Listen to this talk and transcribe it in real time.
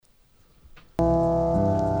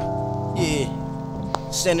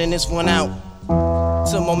sending this one out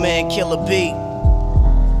to my man Killer B.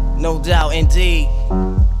 No doubt, indeed.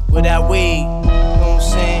 Without weed, you know what I'm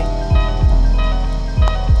saying?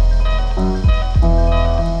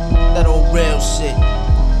 That old real shit.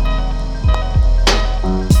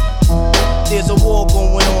 There's a war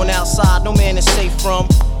going on outside, no man is safe from.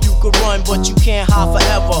 You could run, but you can't hide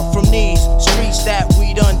forever from these streets that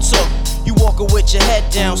we done took. You walking with your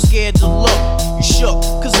head down, scared to look. You shook,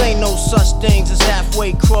 cause ain't no such things as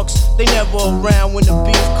halfway crooks. They never around when the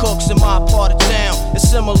beef cooks in my part of town. It's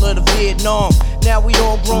similar to Vietnam. Now we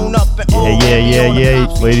all grown up and old. Yeah.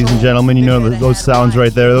 Ladies and gentlemen, you know those sounds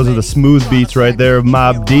right there. Those are the smooth beats right there of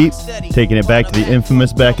Mobb Deep. Taking it back to the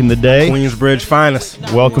infamous back in the day. Queensbridge finest.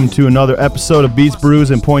 Welcome to another episode of Beats,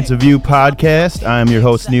 Brews, and Points of View podcast. I am your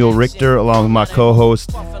host, Neil Richter, along with my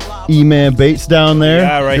co-host, E-Man Bates down there.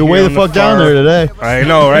 Yeah, right. You're way the fuck down there today. I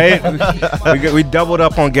know, right? we doubled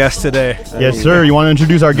up on guests today. Yes, sir. You want to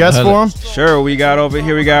introduce our guests for him? Sure. We got over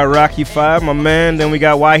here, we got Rocky5, my man. Then we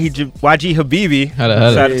got YG Habibi.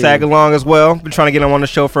 Decided to tag along as well. Been trying to get him on the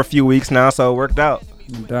show for a few weeks now, so it worked out.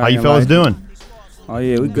 How you fellas doing? Oh,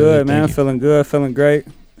 yeah, we good, man. Feeling good, feeling great.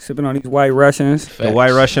 Sipping on these White Russians. Facts. The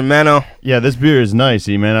White Russian Mano. Yeah, this beer is nice,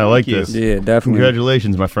 E-Man. I like this. Yeah, definitely.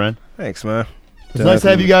 Congratulations, my friend. Thanks, man. It's nice to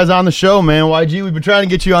have you guys on the show, man. YG, we've been trying to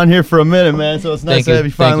get you on here for a minute, man, so it's nice to have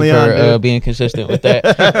you finally on. Thank you for being consistent with that.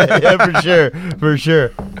 Yeah, for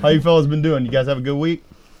sure. How you fellas been doing? You guys have a good week?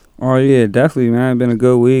 Oh, yeah, definitely, man. Been a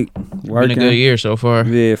good week. Been a good year so far.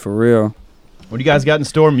 Yeah, for real. What do you guys got in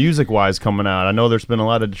store music-wise coming out? I know there's been a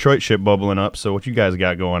lot of Detroit shit bubbling up, so what you guys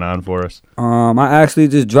got going on for us? I actually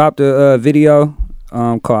just dropped a video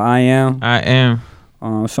called I Am.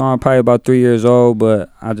 Song probably about 3 years old,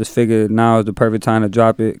 but I just figured now is the perfect time to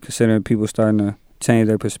drop it, considering people starting to change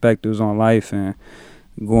their perspectives on life and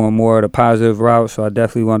going more of the positive route. So I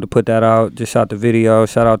definitely wanted to put that out. Just shot the video.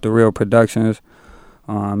 Shout out to Real Productions.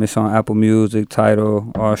 It's on Apple Music,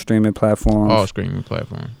 Tidal, all streaming platforms.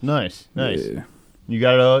 Nice. Yeah. You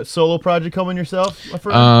got a solo project coming yourself, my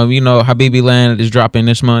friend? Habibi Land is dropping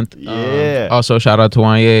this month. Yeah. Also, shout out to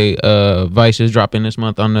YG. Vice is dropping this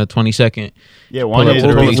month on the 22nd. Yeah,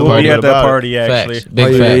 YG we'll be at that party, actually. Facts.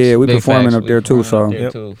 Big facts. Yeah, we Big performing facts. up there, too, so.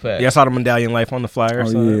 Yeah, I saw the Medallion Life on the flyer. Oh,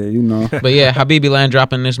 yeah, you know. But yeah, Habibi Land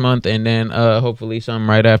dropping this month, and then hopefully something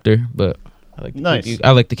right after. But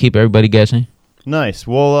I like to keep everybody guessing. Nice.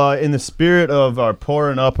 Well, in the spirit of our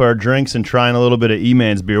pouring up our drinks and trying a little bit of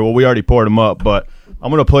E-Man's beer, well, we already poured them up, but I'm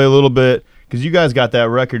going to play a little bit because you guys got that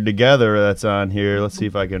record together that's on here. Let's see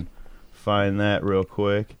if I can find that real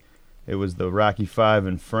quick. It was the Rocky5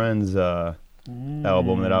 and Friends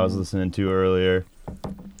album that I was listening to earlier.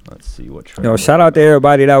 Let's see what track. Yo, shout out to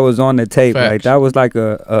everybody that was on the tape. Facts. Like that was like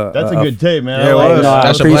a That's a good tape, man. Yeah, I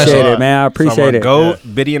That's a appreciate blessing. it, man. I appreciate it. Goat,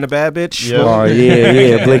 Biddy and the Bad Bitch. Yeah. Oh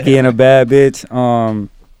yeah, Blicky and a Bad Bitch.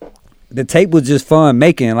 The tape was just fun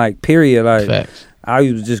making, like period. Like Facts. I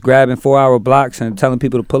was just grabbing 4-hour blocks and telling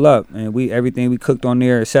people to pull up, and everything we cooked on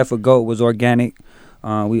there except for Goat was organic.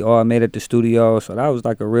 We all made it at the studio, so that was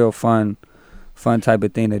like a real fun type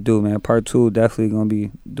of thing to do, man. Part 2 definitely gonna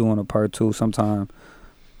be doing a part 2 sometime.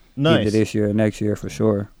 Nice. Either this year or next year for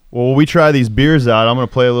sure. Well, when we try these beers out, I'm going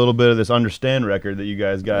to play a little bit of this Understand record that you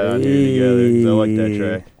guys got on here together. 'Cause I like that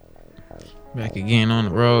track. Back again on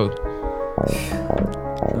the road.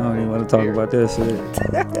 I don't even want to talk about that shit.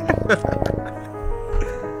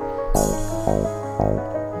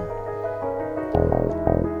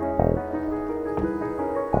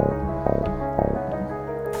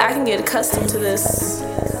 I can get accustomed to this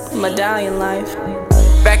medallion life.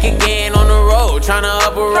 Back again on the road, tryna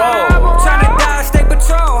up a roll. Tryna dodge state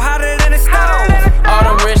patrol, hotter than a stove. All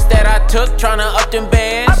them risks that I took, tryna up them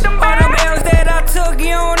bands. All them L's that I took,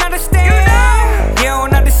 you don't understand. You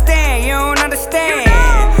don't understand, you don't understand.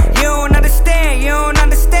 You don't understand, you don't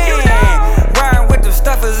understand. Riding with them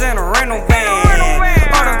stuffers in a rental van.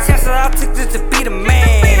 All them chances I took just to be the man.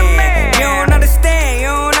 You don't understand, you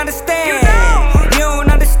don't understand. You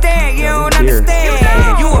don't understand, you don't understand.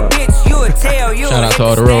 You a bitch, you a tail, you Shout a out to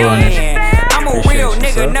all the road runners. I'm a real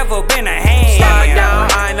nigga, never been a hand. Slide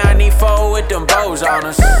down I-94 with them bows on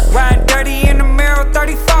us. Riding dirty in the mirror,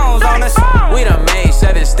 30 phones on us. We done made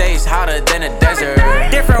 7 states hotter than a desert.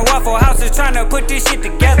 Different Waffle Houses trying to put this shit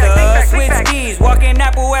together. Switch skis, walking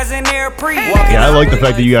Apple as an air pre. Yeah, I like the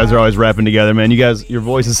fact that you guys are always rapping together, man. You guys, your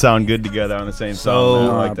voices sound good together on the same song.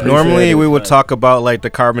 man. I like that. Normally we would talk about like the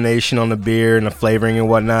carbonation on the beer and the flavoring and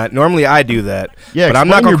whatnot. Normally I do that. Yeah, but I'm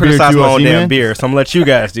not explain going to your beer criticize to my us, own E-Man. damn beer, so I'm going to let you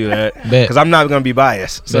guys do that. Bet. Because I'm not going to be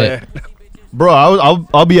biased. So Bet. Bro,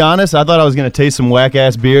 I'll be honest. I thought I was gonna taste some whack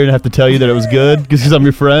ass beer and have to tell you that it was good because I'm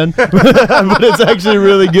your friend. But it's actually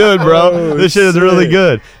really good, bro. This shit is really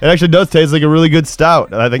good. It actually does taste like a really good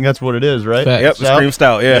stout. I think that's what it is, right? Yep, the cream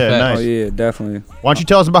stout. Yeah, nice. Oh yeah, definitely. Why don't you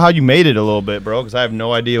tell us about how you made it a little bit, bro? Because I have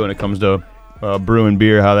no idea when it comes to brewing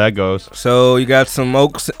beer, how that goes. So you got some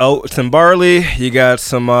oats and barley. You got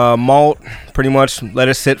some malt. Pretty much let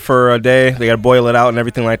it sit for a day. They got to boil it out and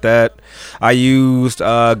everything like that. I used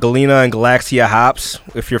Galena and Galaxia hops.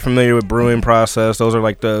 If you're familiar with brewing process, those are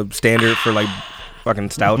like the standard for like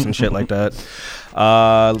fucking stouts and shit like that.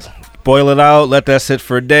 Boil it out, let that sit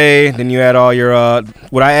for a day. Then you add all your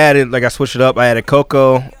what I added, like I switched it up. I added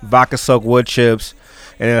cocoa, vodka soaked wood chips,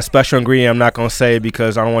 and then a special ingredient I'm not going to say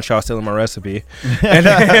because I don't want y'all stealing my recipe.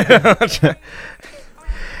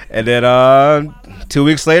 And then 2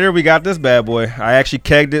 weeks later, we got this bad boy. I actually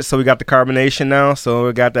kegged it, so we got the carbonation now. So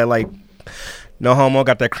we got that, like, no homo,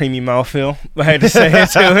 got that creamy mouthfeel. I had to say it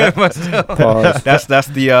to him, but still.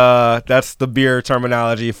 That's the beer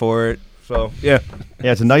terminology for it. So, yeah.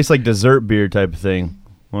 Yeah, it's a nice, like, dessert beer type of thing.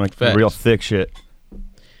 Like, real thick shit.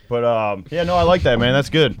 But, yeah, no, I like that, man. That's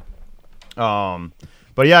good.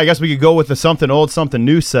 But yeah, I guess we could go with the something old, something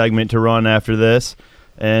new segment to run after this.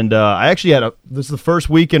 And I actually had this is the first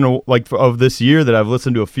weekend of this year that I've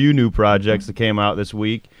listened to a few new projects that came out this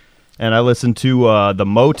week. And I listened to the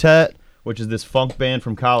Motet, which is this funk band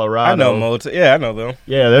from Colorado. I know Motet. Yeah, I know them.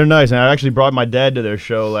 Yeah, they're nice. And I actually brought my dad to their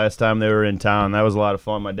show last time they were in town. That was a lot of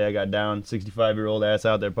fun. My dad got down, 65-year-old ass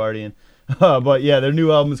out there partying. But yeah, their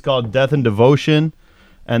new album is called Death and Devotion.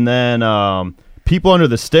 And then People Under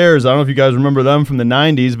the Stairs, I don't know if you guys remember them from the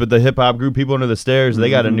 90s, but the hip-hop group People Under the Stairs, they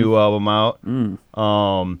got a new album out.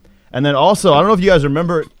 And then also, I don't know if you guys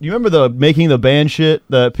remember, do you remember the Making the Band shit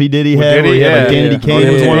that P. Diddy had? Where he had Danity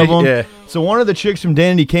Kane was one of them? Yeah. So one of the chicks from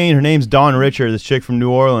Danity Kane, her name's Dawn Richard, this chick from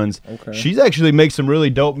New Orleans. Okay. She's actually makes some really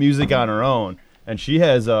dope music on her own. And she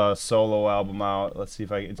has a solo album out. Let's see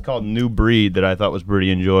if it's called New Breed that I thought was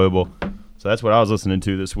pretty enjoyable. So that's what I was listening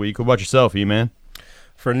to this week. What about yourself, E-Man?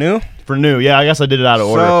 For new? For new, yeah. I guess I did it out of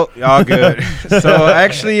order. So, all good. So,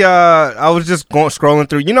 actually, I was just scrolling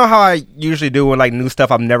through. You know how I usually do with, like, new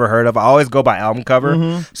stuff I've never heard of? I always go by album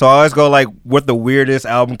cover. So, I always go, like, what the weirdest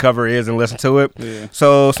album cover is and listen to it. Yeah.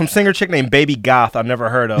 So, some singer chick named Baby Goth I've never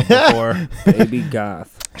heard of before. Baby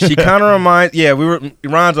Goth. She kind of reminds... Yeah,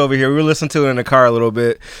 Ron's over here. We were listening to it in the car a little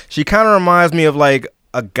bit. She kind of reminds me of, like,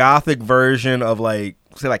 a gothic version of, like,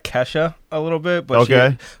 say, like, Kesha a little bit. But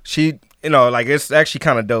okay. She you know, like it's actually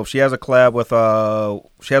kind of dope. She has a collab with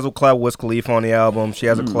Wiz Khalifa on the album. She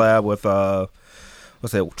has a collab with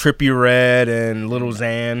what's that? Trippie Redd and Lil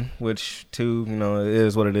Xan, which too, you know, it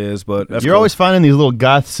is what it is. But that's you're always finding these little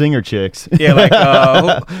goth singer chicks. Yeah, like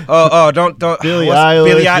don't Billie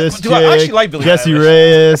Eilish, I actually like Billie Jessie Eilish.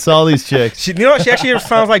 Reyes, all these chicks. She actually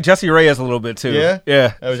sounds like Jessie Reyes a little bit too. Yeah,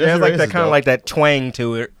 yeah. Oh, she has like that kind of like that twang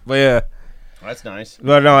to it. But yeah, that's nice.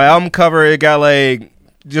 But no, album cover it got like.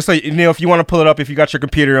 Just so you know, if you want to pull it up, if you got your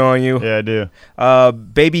computer on you, yeah, I do.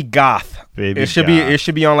 Baby Goth. It should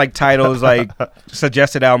be on like titles like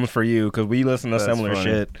suggested albums for you because we listen to similar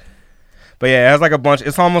shit. But yeah, it has like a bunch.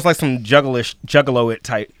 It's almost like some juggalo it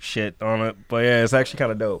type shit on it. But yeah, it's actually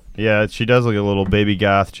kind of dope. Yeah, she does look a little baby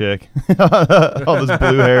goth chick. All this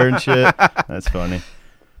blue hair and shit. That's funny.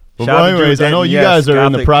 Well, anyways, I know you guys are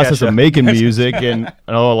in the process of making music, and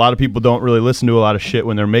I know a lot of people don't really listen to a lot of shit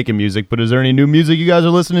when they're making music, but is there any new music you guys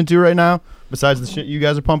are listening to right now, besides the shit you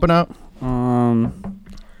guys are pumping out? Yeah, I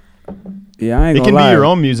ain't gonna lie. It can be your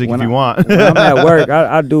own music if you want. When I'm at work,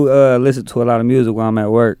 I do listen to a lot of music while I'm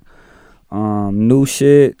at work. New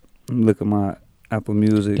shit, look at my Apple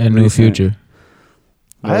Music. That new Future.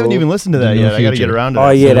 I haven't even listened to that yet. I got to get around to that.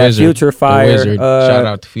 Oh, yeah, that Future Fire. Shout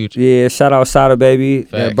out to Future. Yeah, shout out Sada Baby.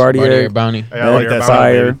 That Bartier Bounty. I like that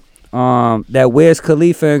Fire. That Wiz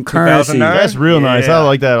Khalifa and Currency. That's real nice. I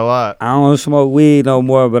like that a lot. I don't smoke weed no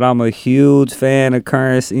more, but I'm a huge fan of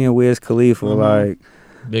Currency and Wiz Khalifa. Like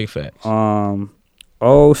big facts.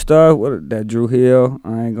 Old stuff. What that Drew Hill?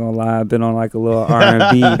 I ain't gonna lie. I've been on like a little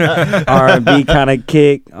R&B kind of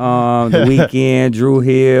kick. The Weeknd, Drew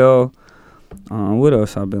Hill. What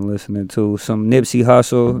else I've been listening to? Some Nipsey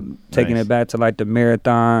Hussle, taking it back to like the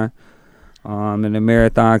marathon. And the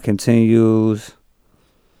marathon continues.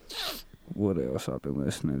 What else I've been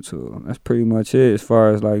listening to? That's pretty much it as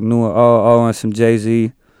far as like new and some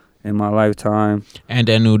Jay-Z in my lifetime. And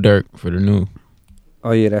that new Dirk for the new.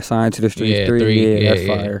 Oh yeah, that Sign to the Streets 3. Yeah, that's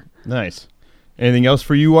fire. Nice. Anything else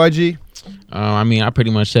for you, YG? I mean, I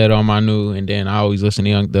pretty much said all my new, and then I always listen to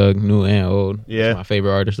Young Thug, new and old. Yeah. He's my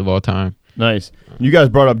favorite artist of all time. Nice. You guys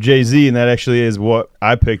brought up Jay-Z, and that actually is what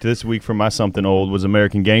I picked this week for my Something Old was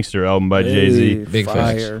American Gangster album by Jay-Z. Big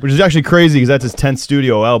fire. Which is actually crazy because that's his 10th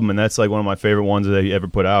studio album, and that's like one of my favorite ones that he ever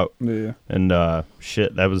put out. Yeah. And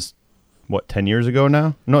shit, that was, 10 years ago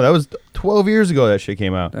now? No, that was 12 years ago that shit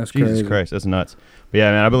came out. That's Jesus crazy. Christ, that's nuts. But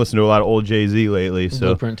yeah, man, I've been listening to a lot of old Jay-Z lately. So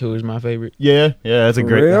Blueprint 2 is my favorite. Yeah, that's a For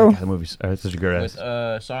great real? that movie's that's such a great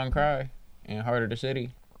With Song Cry and Heart of the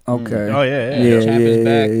City. Okay. Oh yeah. Champ is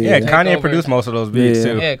back. Yeah, Take Kanye over. produced most of those beats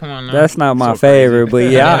too. Yeah, come on now. That's not my So favorite, but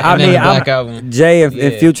yeah, I And then mean, the Black Album. Jay and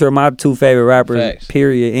Future are my two favorite rappers, Facts.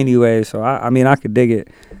 period, anyway. So, I mean, I could dig it.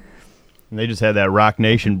 And they just had that Rock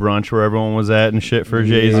Nation brunch where everyone was at and shit for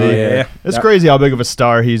Jay-Z. Yeah. It's crazy how big of a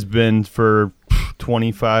star he's been for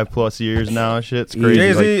 25 plus years now and shit. It's crazy.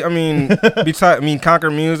 Jay-Z, I mean, Conquer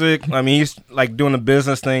Music. I mean, he's like doing the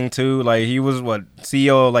business thing too. Like he was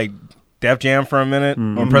CEO of like Def Jam for a minute,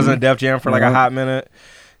 or president of Def Jam for like a hot minute.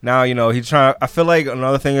 Now he's trying. I feel like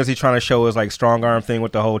another thing is he's trying to show his like strong arm thing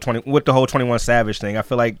with the whole 21 Savage thing. I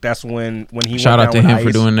feel like that's when he Shout went out to down him with for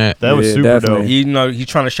Ice. doing that. That was super definitely. dope. He's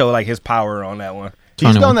trying to show like his power on that one.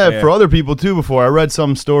 He's done that Yeah. for other people too before. I read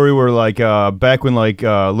some story where like back when like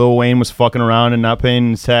Lil Wayne was fucking around and not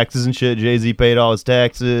paying his taxes and shit, Jay-Z paid all his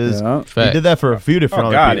taxes. Yeah. He did that for a few different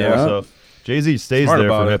other God, people. yeah. So Jay-Z stays Smart there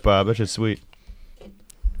about for it. hip hop. That's just sweet.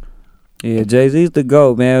 Yeah, Jay-Z's the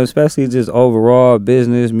GOAT, man, especially just overall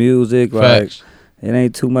business, music. Facts. Like, it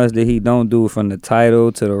ain't too much that he don't do, from the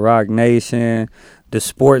title to the Rock Nation, the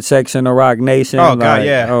sports section of Rock Nation. Oh, God,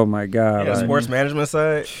 yeah. Oh, my God. Yeah, like, sports management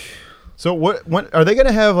side. So when are they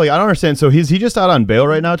gonna have like I don't understand. So he's just out on bail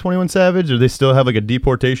right now, 21 Savage, or they still have like a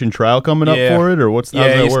deportation trial coming up Yeah. for it, or how's Yeah,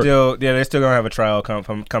 that he's work? they're still gonna have a trial coming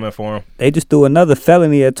for him. They just threw another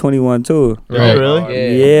felony at 21, too. Right.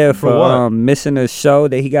 Really? Yeah, For for what? missing a show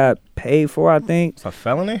that he got paid for, I think. It's a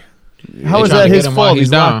felony. How They is trying that to his get him while fault? he's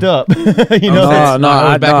He's locked down. up. You know. No, it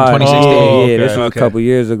was back in 2016. Yeah, this was Okay. a couple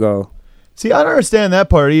years ago. See, I don't understand that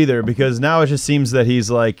part either because now it just seems that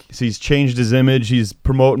he's changed his image. He's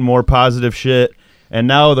promoting more positive shit, and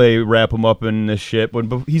now they wrap him up in this shit. But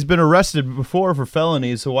he's been arrested before for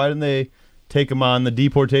felonies, so why didn't they take him on the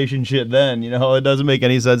deportation shit then? You know, it doesn't make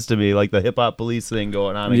any sense to me. Like the hip hop police thing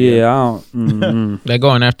going on again. Yeah, I don't. They're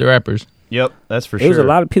going after rappers. Yep, that's for There sure. was a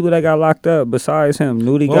lot of people that got locked up besides him.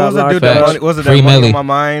 Nudie What got was the locked dude up. that money, was it Free that money Melly. on my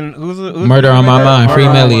mind? Who's Murder on my mind. Free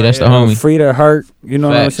Melly. That's the homie. Frida Hurt, you know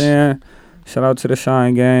Facts. what I'm saying? Shout out to the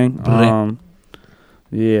Shine Gang. Bleh.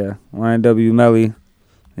 Yeah, YNW Melly.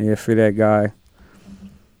 Yeah, free that guy.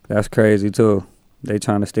 That's crazy too. They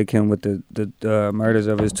trying to stick him with the murders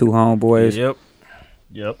of his two homeboys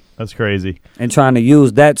Yep. That's crazy. and trying to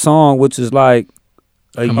use that song, which is like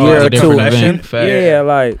a Come year on, or it's a different two. event. Facts. Yeah,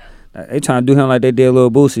 like they trying to do him like they did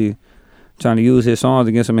Lil Boosie, trying to use his songs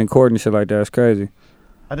against him in court and shit like that. That's crazy.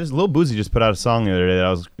 Lil Boosie just put out a song the other day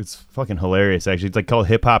that it's fucking hilarious actually. It's like called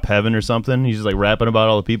Hip Hop Heaven or something. He's just like rapping about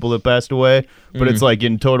all the people that passed away, but it's like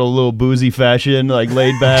in total Lil Boosie fashion, like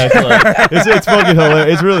laid back. Like, it's fucking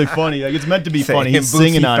hilarious. It's really funny. Like it's meant to be Say funny. in He's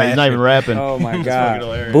singing Boosie on it. He's not even rapping. Oh my It's god, fucking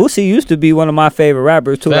hilarious. Boosie used to be one of my favorite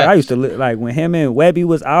rappers too. Like, I Facts. used to like when him and Webby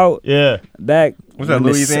was out Yeah. back. Was that when the-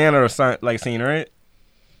 Louisiana or scene, right?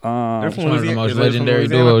 They're It's from one of the Louisiana. most Is they from legendary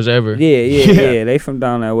Louisiana? duos ever. Yeah. They from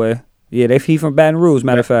down that way. Yeah, he from Baton Rouge.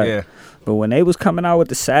 Matter of fact. Yeah. But when they was coming out with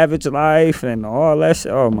the Savage Life and all that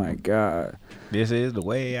shit, oh my god. This is the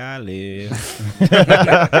way I live.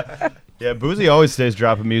 Yeah, Boosie always stays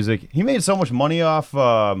dropping music. He made so much money off.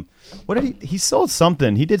 What did he sold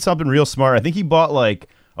something. He did something real smart. I think he bought like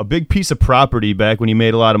a big piece of property back when he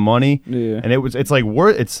made a lot of money. Yeah. And it's like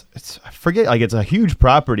worth it's I forget, like it's a huge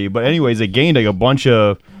property, but anyways, it gained like a bunch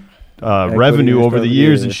of revenue and over the stuff,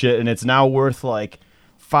 years yeah. and shit, and it's now worth like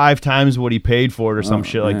 5 times what he paid for it or some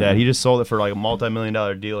shit like that. man. He just sold it for like a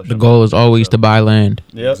multi-million-dollar deal or The something. goal is always to buy land.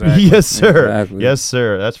 Yep. Exactly. Yes, sir. Exactly. Yes,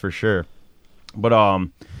 sir. That's for sure. But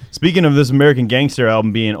speaking of this American Gangster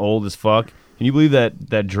album being old as fuck, can you believe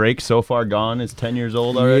that Drake So Far Gone is 10 years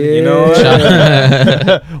old already? Yeah. You know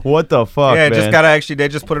what? What the fuck, Yeah, man? they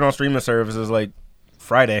just put it on streaming services like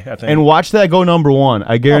Friday, I think. And watch that go number one.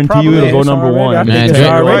 I guarantee probably. you it'll go It's number already- one. I Man, think it's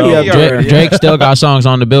already up there. Drake still got songs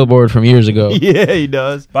on the Billboard from years ago. Yeah, he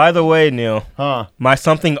does. By the way, Neil, Huh? my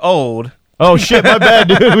something old. Oh shit, my bad,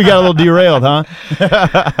 dude. We got a little derailed, huh?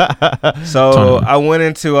 So I went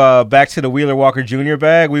into back to the Wheeler Walker Jr.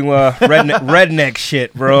 bag. We redneck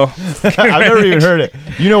shit, bro. I've never even heard it.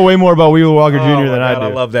 You know way more about Wheeler Walker Jr. Oh my than I God, do.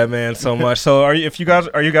 I love that man so much. So are you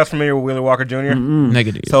guys familiar with Wheeler Walker Jr.?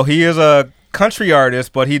 Negative. So he is a country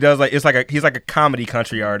artist, but he does he's like a comedy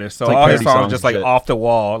country artist. So all his songs just like off the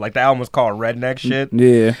wall. Like the album was called Redneck Shit.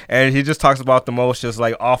 Yeah. And he just talks about the most just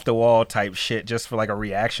like off the wall type shit just for like a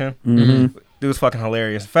reaction. Dude's fucking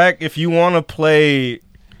hilarious. In fact, if you want to play,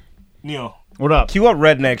 what up? Cue up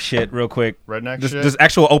Redneck Shit real quick. Shit? This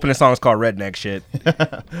actual opening song is called Redneck Shit.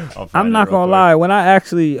 I'm not gonna lie. When I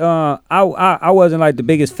actually, I wasn't like the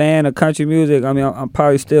biggest fan of country music. I mean, I'm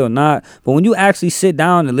probably still not. But when you actually sit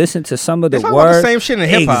down and listen to some of the words, the same shit in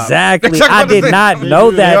hip hop. Exactly. I did not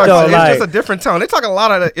know that though. It's just a different tone. They talk a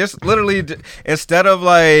lot of it. It's literally instead of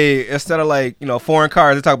foreign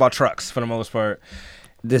cars, they talk about trucks for the most part.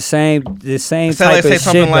 The same type they of say shit,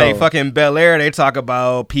 something like though. fucking Bel Air, they talk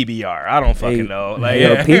about PBR. I don't fucking know. Like,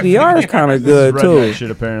 PBR is kind of good this is redneck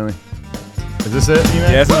shit, apparently. Is this it?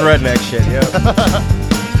 Yeah, this is redneck shit.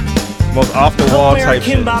 Yeah. Most off the wall type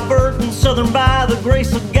shit. American by birth and Southern by the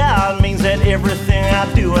grace of God means that everything I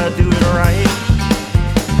do it right.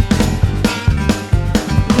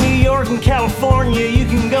 New York and California, you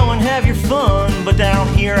can go and have your fun, but down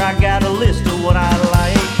here I got a list of what I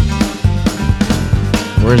like.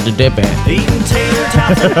 Where's the dip at? Eating tater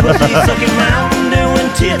tots and pussy, sucking Mountain Dew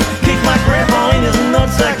and tits. Kick my grandpa in his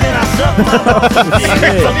nutsack, then I suck my boss's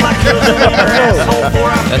dick. Fuck my cousin in her asshole before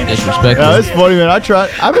I That's finish disrespectful. Yeah, it's funny, man.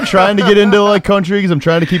 I've been trying to get into like country because I'm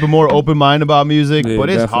trying to keep a more open mind about music, but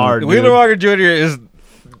it's hard. Wheeler Walker Jr. is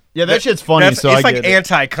that shit's funny. It's I like get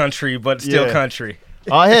anti-country, but still country.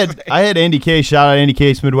 I had Andy Case, shout out Andy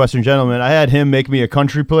Case, Midwestern Gentleman. I had him make me a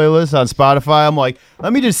country playlist on Spotify. I'm like,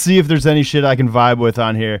 let me just see if there's any shit I can vibe with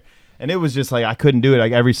on here. And it was just like, I couldn't do it.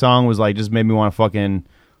 Like every song was like, just made me want to fucking,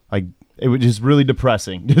 like, it was just really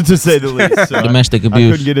depressing, to say the least. So Domestic abuse.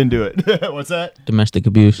 I couldn't get into it. What's that? Domestic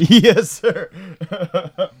abuse. Yes, sir.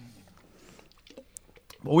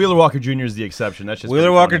 Wheeler Walker Jr. is the exception. That's just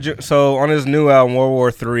Wheeler Walker. So on his new album, World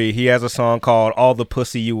War III, he has a song called "All the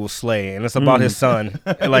Pussy You Will Slay," and it's about his son,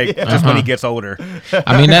 just when he gets older.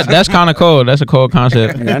 I mean, that's kind of cold. That's a cold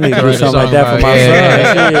concept. I need to do something like that for my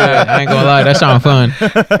son. I ain't gonna lie, that sounds fun.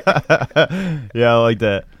 Yeah, I like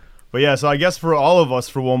that. But yeah, so I guess for all of us,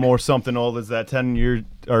 for one more something old is that 10 years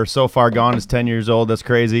or so far gone is 10 years old. That's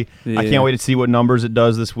crazy. Yeah. I can't wait to see what numbers it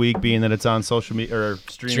does this week, being that it's on social media or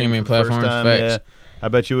streaming platforms. Yeah. I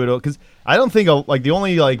bet you it'll, because I don't think like the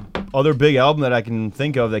only like other big album that I can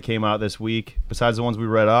think of that came out this week, besides the ones we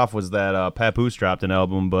read off, was that Papoose dropped an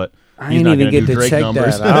album, but I ain't even get to Drake check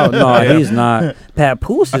numbers. That out. No, he's not.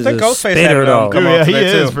 Papoose is a spitter though. Yeah, he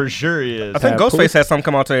is for sure. He is. I think Ghostface had something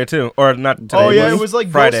come out today too, or not today. Oh yeah, it was like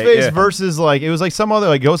Friday, Ghostface versus like it was like some other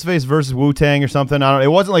like Ghostface versus Wu-Tang or something. I don't. It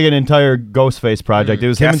wasn't like an entire Ghostface project. It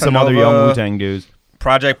was him and some other young Wu-Tang dudes.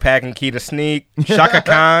 Project Pack and Key to Sneak, Shaka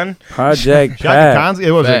Khan, Project Shaka Khan's. It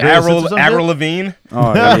was Avril Lavigne.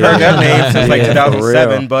 Oh, yeah. I've heard that name since like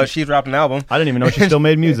 2007, but she dropped an album. I didn't even know she still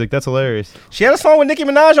made music. That's hilarious. She had a song with Nicki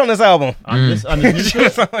Minaj on this album.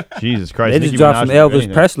 Jesus Christ! They just dropped some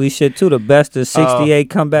Elvis Presley shit too. The Best of '68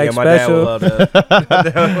 comeback special.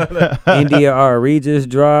 India R.E. just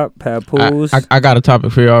dropped. Papoose. I got a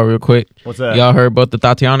topic for y'all real quick. What's that? Y'all heard both the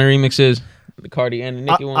Tatiana remixes? The Cardi and the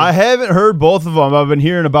Nicki one? I haven't heard both of them. I've been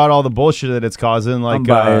hearing about all the bullshit that it's causing. Like, I'm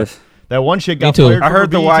biased. That one shit got fired. I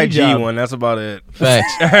heard the YG job. one. That's about it.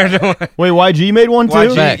 Facts. Wait, YG made one too?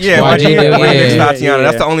 YG, Facts. yeah, YG did. Tatiana.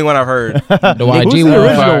 That's the only one I've heard. The YG Who's the one.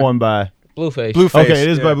 original one by? Blueface. Okay, it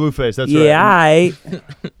is by Blueface. That's right. Yeah,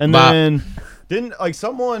 And then didn't like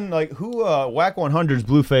someone like who Whack 100's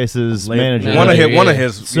Blueface's manager. One of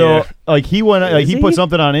his. So like he went like he put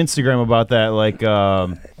something on Instagram about that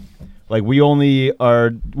like we only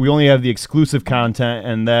have the exclusive content,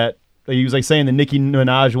 and that he was like saying the Nicki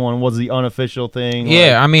Minaj one was the unofficial thing.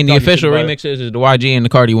 Yeah, like, I mean the official remixes is the YG and the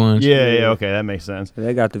Cardi ones. Yeah, okay, that makes sense.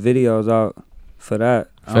 They got the videos out for that.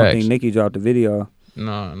 I don't think Nicki dropped the video.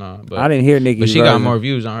 No, but I didn't hear Nicki. But she got more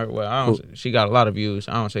views on her. Well, she got a lot of views.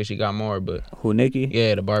 I don't say she got more, but who, Nicki?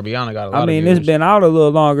 Yeah, the Barbiana got a lot of views. I mean, it's been out a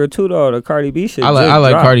little longer too, though. The Cardi B shit. I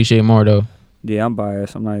like Cardi shit more though. Yeah, I'm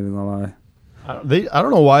biased. I'm not even gonna lie. I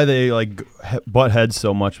don't know why they like butt heads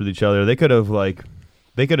so much with each other. They could have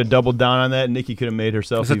doubled down on that. And Nicki could have made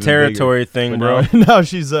herself. It's a territory thing, bro. Now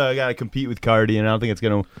she's got to compete with Cardi, and I don't think it's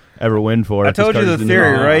gonna ever win for her. I told you the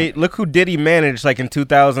theory, right? Look who Diddy managed like in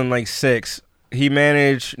 2006. He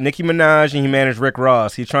managed Nicki Minaj and he managed Rick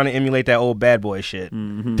Ross. He's trying to emulate that old bad boy shit.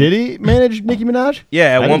 Mm-hmm. Did he manage Nicki Minaj?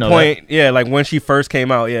 Yeah, at one point. Yeah, like when she first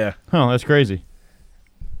came out. Yeah. Oh, that's crazy.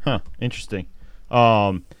 Huh. Interesting.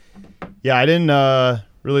 Yeah, I didn't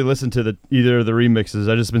really listen to either of the remixes.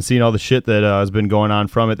 I just been seeing all the shit that has been going on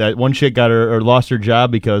from it. That one chick got her or lost her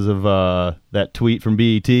job because of that tweet from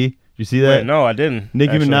BET. Did You see that? Wait, no, I didn't.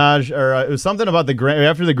 Nicki actually. Minaj, or it was something about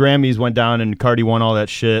after the Grammys went down and Cardi won all that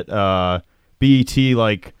shit. BET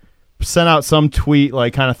like sent out some tweet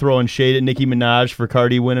like kind of throwing shade at Nicki Minaj for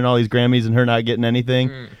Cardi winning all these Grammys and her not getting anything.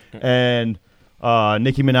 And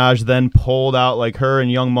Nicki Minaj then pulled out, like her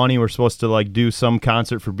and Young Money were supposed to like do some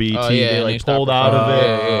concert for BET. They like pulled out of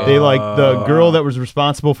it. They like the girl that was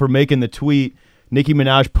responsible for making the tweet. Nicki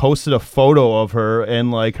Minaj posted a photo of her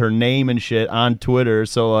and like her name and shit on Twitter.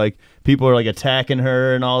 So like people are like attacking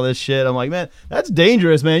her and all this shit. I'm like, man, that's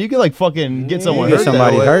dangerous, man. You can like fucking get someone hurt. Get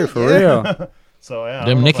somebody hurt for real. So yeah,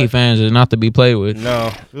 them Nicki fans is not to be played with.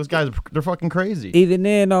 No, those guys, they're fucking crazy. Even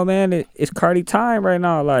then, though, man, it's Cardi time right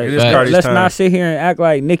now. Like, let's not sit here and act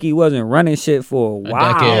like Nicki wasn't running shit for a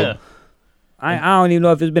while. Decade. I don't even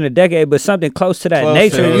know if it's been a decade, but something close to that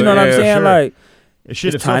nature. You know what I'm saying? Sure. Like,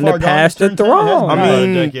 it's time to pass the throne. I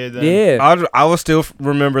mean, yeah. I will still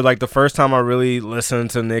remember like the first time I really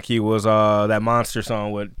listened to Nicki was that Monster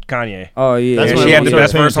song with Kanye. Oh yeah, and she had the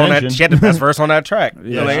best verse on that. She had the best verse on that track.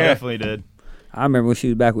 Yeah, she definitely did. I remember when she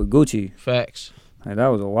was back with Gucci. Facts. Like, that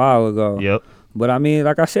was a while ago. Yep. But I mean,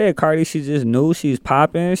 like I said, Cardi, she just knew she's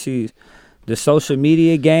popping. She's the social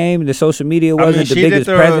media game. The social media wasn't the biggest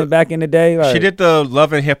present back in the day. Like, she did the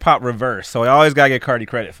Love and Hip Hop reverse, so I always gotta get Cardi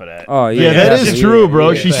credit for that. Oh yeah, that is true,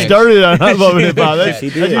 bro. She started on Love and Hip Hop. She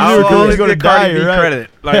did. I always get Cardi B credit.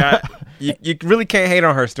 Like you really can't hate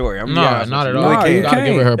on her story. No, not at all. Really you gotta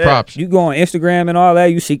give her props. You go on Instagram and all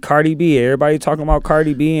that, you see Cardi B. Everybody talking about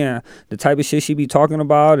Cardi B and the type of shit she be talking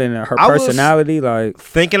about and her personality. Like,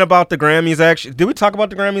 thinking about the Grammys, actually, did we talk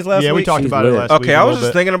about the Grammys last week? Yeah, we talked about it last week. Okay, I was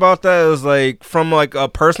just thinking about that. It was like from like a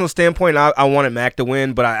personal standpoint, I wanted Mac to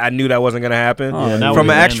win, but I knew that wasn't gonna happen.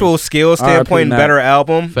 From an actual skill standpoint, better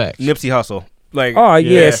album, Nipsey Hussle. Like,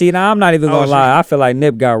 see, now I'm not even gonna lie. I feel like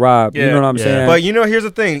Nip got robbed. You know what I'm saying? But here's the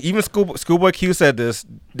thing. Even Schoolboy Q said this.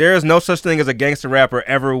 There is no such thing as a gangster rapper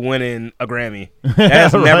ever winning a Grammy. That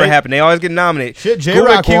has never happened. They always get nominated. Shit,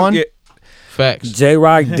 J-Rock won. Facts.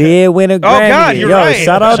 J-Rock did win a Grammy. Oh God, you're right.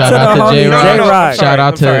 Shout out to the homie J-Rock. Shout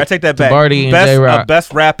out to I take that back. Barty and J-Rock.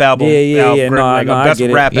 Best rap album. Yeah. No, I get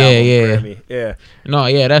it. Rap album. Grammy. Yeah. No,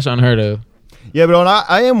 that's unheard of. Yeah, but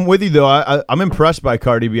I am with you, though. I'm impressed by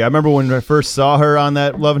Cardi B. I remember when I first saw her on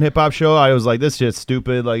that Love and Hip Hop show, I was like, this shit's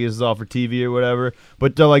stupid. Like, this is all for TV or whatever.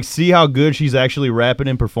 But to, like, see how good she's actually rapping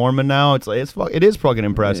and performing now, it is fucking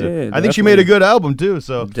impressive. Yeah, I think she made a good album, too,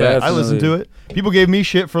 so definitely. I listened to it. People gave me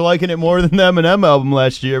shit for liking it more than the Eminem album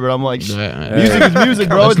last year, but I'm like, music is music,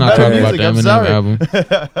 bro. Let's not talk about the Eminem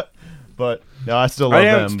album. But no, I still love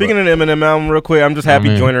them. Speaking of the Eminem album, real quick, I'm just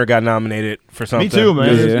happy Joyner got nominated for something. Me too, man.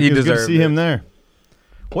 He deserved deserved to see him there.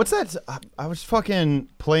 What's that? I was fucking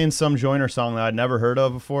playing some Joyner song that I'd never heard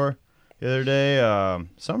of before the other day.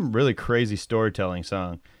 Some really crazy storytelling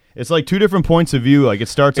song. It's like two different points of view. Like it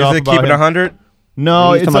starts off about Keep It 100?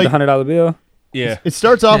 No, it's like the $100 bill. Yeah. It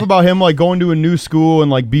starts off about him like going to a new school and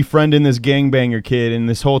like befriending this gangbanger kid, and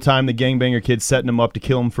this whole time the gangbanger kid's setting him up to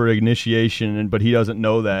kill him for initiation, but he doesn't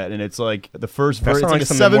know that. And it's like the first verse, it's like a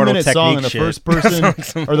 7-minute song, and the first person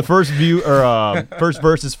or the first view or first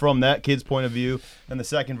verse is from that kid's point of view, and the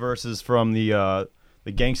second verse is from the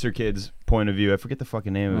gangster kid's point of view. I forget the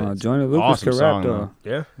fucking name of it. Joyner Lucas could rap though.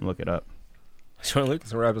 Yeah, look it up. Joyner Lucas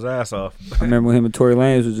can rap his ass off. I remember when him and Tory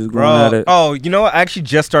Lanez was just going at it. Oh, you know what? I actually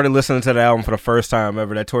just started listening to the album for the first time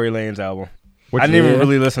ever, that Tory Lanez album. I didn't even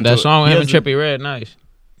really listen to it. That song with him and Trippie Redd, nice.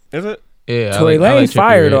 Is it? Yeah, Tory Lanez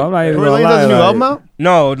fire though. I'm not even gonna lie. Tory Lanez has a new album out?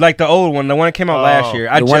 No, like the old one, the one that came out last year.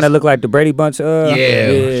 The one that looked like the Brady Bunch.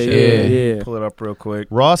 Yeah. Pull it up real quick.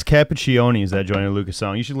 Ross Cappuccioni is that Joyner Lucas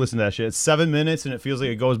song. You should listen to that shit. It's 7 minutes and it feels like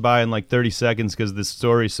it goes by in like 30 seconds because the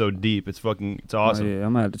story's so deep. It's awesome. Yeah,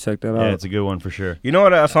 I'm gonna have to check that out. Yeah, it's a good one for sure. You know what?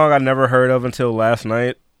 That song I never heard of until last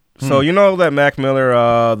night. So you know that Mac Miller,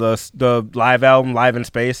 the live album, Live in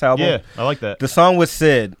Space album. Yeah, I like that. The song with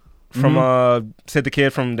Sid from Sid the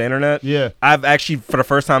Kid from the Internet. Yeah, I've actually for the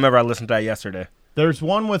first time ever I listened to that yesterday. There's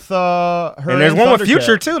one with her, and there's one with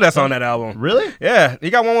Future too. That's on that album. Really? Yeah, he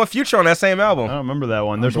got one with Future on that same album. I don't remember that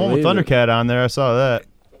one. There's one with Thundercat on there. I saw that.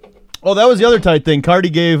 Oh, that was the other tight thing. Cardi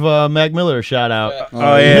gave Mac Miller a shout out.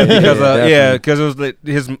 Oh yeah, because it was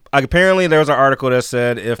his. Apparently, there was an article that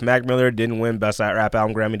said if Mac Miller didn't win Best Rap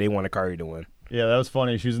Album Grammy, they wanted Cardi to win. Yeah, that was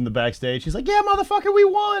funny. She was in the backstage. She's like, "Yeah, motherfucker, we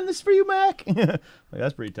won. This is for you, Mac." Like,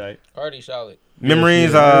 that's pretty tight. Cardi solid. Memories.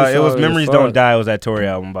 It was Memories Don't Die. It was that Tory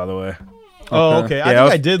album, by the way. Oh, okay. Yeah,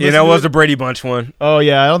 I did. Yeah, that was the Brady Bunch one. Oh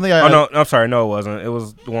yeah, I don't think I. Oh no, I'm sorry. No, it wasn't. It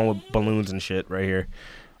was the one with balloons and shit right here.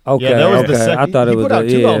 Okay, yeah, that was the second. I thought it was. He put out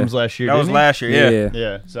two albums last year. That was last year.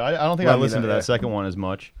 Yeah. So I don't think I listened to that second one as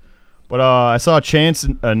much. But I saw Chance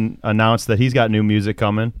announce that he's got new music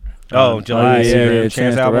coming. Oh, July. Yeah, Chance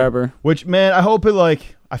Chance the album. Rapper. Which, man, I hope it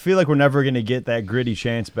I feel like we're never gonna get that gritty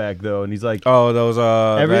Chance back though. And he's like, oh, those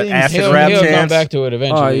that everything's- acid He'll rap come Chance. back to it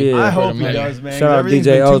eventually. Oh, yeah. I for hope the he money. does, man. Shout out Everything's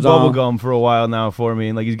DJ been too Ozone. bubblegum for a while now for me.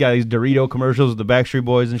 And like he's got these Dorito commercials with the Backstreet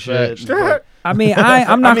Boys and shit. Facts. I mean,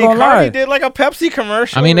 I'm not I mean, gonna Cardi lie. did like a Pepsi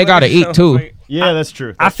commercial. I mean, they gotta eat, too. Yeah, that's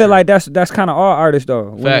true. I feel like that's kind of all artists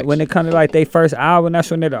though. Facts. When it comes to like their first album, that's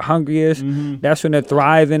when they're the hungriest. That's when they're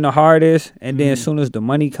thriving the hardest. And then as soon as the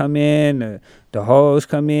money come in, the hoes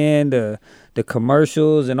come in, the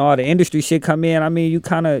commercials and all the industry shit come in. I mean, you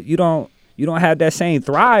don't have that same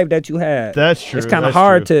thrive that you had. That's true. It's kind of That's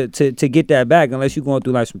hard true. to get that back unless you're going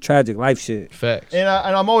through like some tragic life shit. Facts. And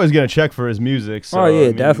I'm always gonna check for his music. So, Oh, yeah, I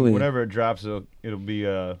mean, definitely. Whenever it drops, it'll be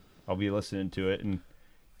I'll be listening to it. And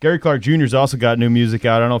Gary Clark Jr.'s also got new music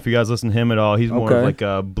out. I don't know if you guys listen to him at all. He's more of Okay. like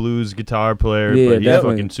a blues guitar player, Yeah, but he's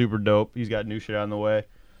definitely. fucking super dope. He's got new shit on the way.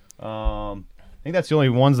 I think that's the only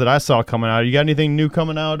ones that I saw coming out. You got anything new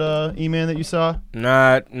coming out, E-Man, that you saw?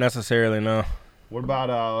 Not necessarily, no. What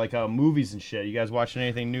about movies and shit? You guys watching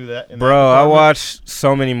anything new that? Bro, I watched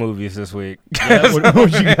so many movies this week. Yeah,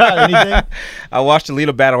 what you got? Anything? I watched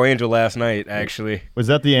Alita Battle Angel last night, actually. Was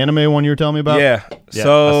that the anime one you were telling me about? Yeah. I still don't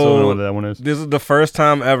know So what that one is. this is the first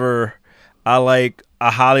time ever I like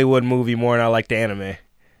a Hollywood movie more than I like the anime.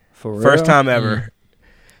 For real? First time ever.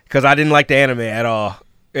 Because I didn't like the anime at all.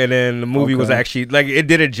 And then the movie was Okay. actually, like, it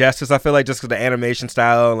did it justice. I feel like just because the animation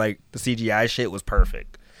style and, like, the CGI shit was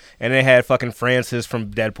perfect. And it had fucking Francis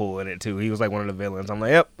from Deadpool in it, too. He was, like, one of the villains. I'm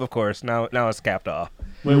like, yep, of course. Now it's capped off.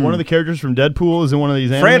 Wait, one of the characters from Deadpool is in one of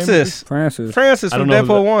these anime movies? Francis I don't from know who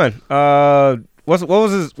Deadpool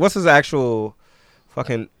 1. What's his actual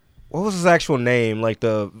fucking, what was his actual name? Like,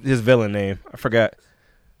 his villain name. I forgot.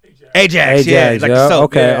 Ajax, yeah. Like the soap,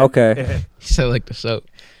 okay, yeah. okay. He said like the soap.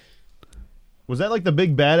 Was that like the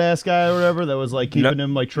big badass guy or whatever that was like keeping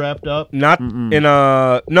him like trapped up? Not Mm-mm. in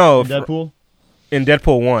Deadpool? In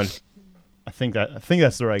Deadpool 1. I think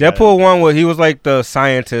that's the right Deadpool 1 was he was like the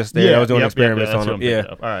scientist that was doing experiments that's on what him. I'm Yeah.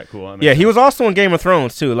 thinking of. All right, cool. Yeah, he was also in Game of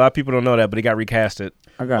Thrones too. A lot of people don't know that, but he got recasted.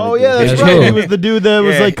 Oh yeah, that's That's right. cool. He was the dude that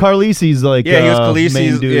was Yeah. like Carlisi's like Yeah, he was Khaleesi's,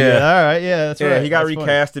 main dude. yeah. All right, yeah, that's right. He got That's funny.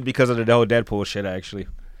 recasted because of the whole Deadpool shit actually.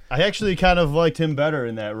 I actually kind of liked him better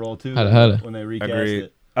in that role too. Holla. When they recast Agreed.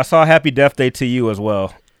 it. I saw Happy Death Day to You as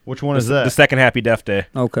well. Which one is that? The second Happy Death Day.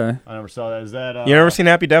 Okay. I never saw that. Is that? You never seen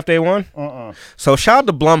Happy Death Day 1? So shout out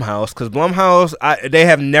to Blumhouse, because Blumhouse, they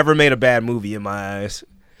have never made a bad movie in my eyes.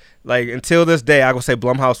 Like until this day, I would say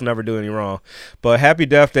Blumhouse will never do any wrong. But Happy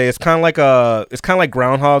Death Day, it's kind of like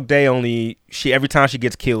Groundhog Day. Only every time she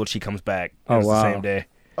gets killed, she comes back. Oh, It's wow. the same day.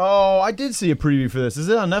 Oh, I did see a preview for this. Is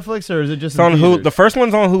it on Netflix or is it just It's on in Hulu. theaters? The first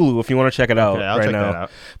one's on Hulu if you want to check it out Okay, I'll right check now. that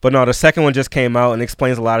out. But no, the second one just came out and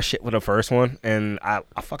explains a lot of shit with the first one, and I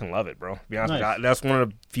fucking love it, bro. To be honest with Nice. you, that's one of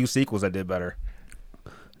the few sequels that did better.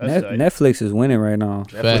 That's tight. Netflix is winning right now.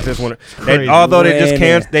 Netflix is one. crazy. Although they just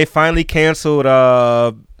Winning. they finally canceled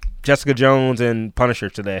Jessica Jones and Punisher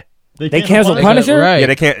today. They canceled Punisher? Right. Yeah,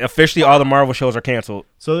 they can't officially. All the Marvel shows are canceled.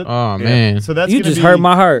 So Oh man. so that's You gonna just be, hurt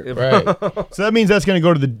my heart. Right. So that means that's going to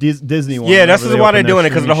go to the Disney one. Yeah, this whenever is they why open they're their doing it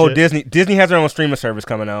because of the whole streaming shit. Disney has their own streaming service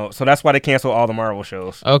coming out, so that's why they cancel all the Marvel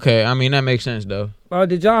shows. Okay, I mean that makes sense though. Bro,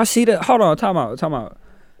 did y'all see that? Hold on, time out.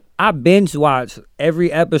 I binge watched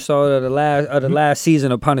every episode of the last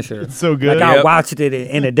season of Punisher. It's so good. Like I Yep. watched it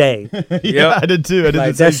in a day. Yeah, I did too. I did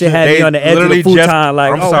Like the same that shit had They me on the edge of the literally futon.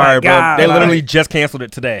 Like, I'm oh sorry, my bro. God, They like, literally just canceled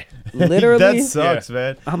it today. literally. That sucks,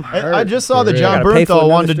 man. I'm I hurt. just saw For that real. John Gotta pay for Bernthal another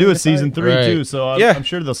wanted to do a streaming season service. 3 Right. too, so I'm, Yeah. I'm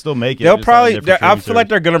sure they'll still make it. They'll just on a probably. different I streaming feel like service.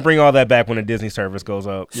 they're gonna bring all that back when the Disney service goes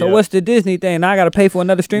up. So Yeah. what's the Disney thing? Now I gotta pay for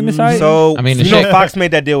another streaming site. So I mean, the you know shit- Fox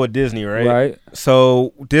made that deal with Disney, right? Right.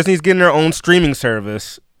 So Disney's getting their own streaming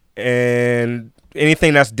service, and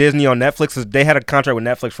anything that's Disney on Netflix they had a contract with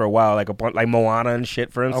Netflix for a while, like Moana and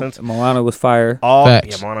shit, for instance. Moana was fire. All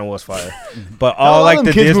Facts. Moana was fire, but A all lot like of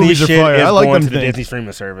the them kids' Disney movies are shit fire. is I like going them to the things. Disney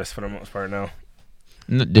streaming service for the most part now.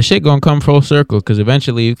 The shit gonna come full circle because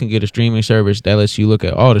eventually you can get a streaming service that lets you look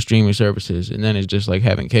at all the streaming services, and then it's just like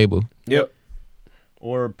having cable. Yep.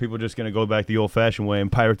 Or people just gonna go back the old-fashioned way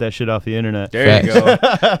and pirate that shit off the internet. There you go.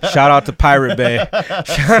 Shout out to Pirate Bay.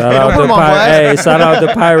 Shout out put to 'em on blast. Hey, shout out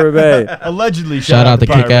to Pirate Bay. Allegedly, Shout out to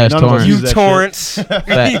Pirate Bay. Kick-Ass None of us Torrents. use You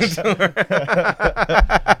that shit. torrents.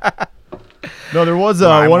 No, there was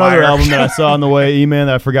Lime one other wire. album that I saw on the way, E-Man,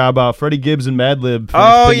 that I forgot about. Freddie Gibbs and Madlib.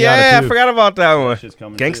 Oh finished yeah, Pinata I forgot about that one. shit's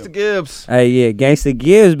coming Gangsta too. Gibbs. Hey, yeah, Gangsta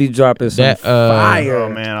Gibbs be dropping some That, fire. Oh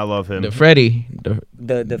man, I love him. The Freddie, the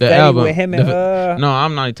the Fetty album. with him and no,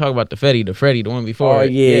 I'm not even talking about the Fetty. The Freddie, the one before. Oh,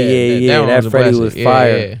 it. yeah, one that was a Freddie blessing. was Yeah,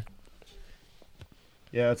 fire. yeah.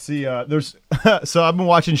 Yeah, let's see. There's so I've been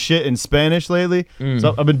watching shit in Spanish lately.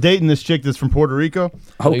 So I've been dating this chick that's from Puerto Rico.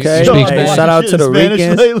 Okay, So speak I've been Spanish? watching shout out shit to in the Spanish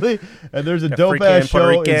Ricans. lately. And there's a dope ass show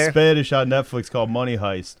Puerto in Rican. Spanish on Netflix called Money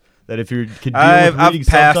Heist. That if you could deal I've with reading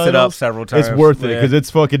passed it up subtitles, several times. it's worth it Yeah. because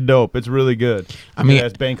it's fucking dope. It's really good. I mean,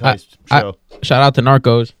 That's bank heist show. Shout out to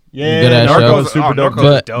Narcos. Yeah, Good ass Narcos show. is super dope.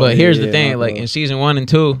 Narcos is But here's the Yeah, thing, Narcos. like in season 1 and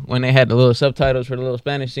 2, when they had the little subtitles for the little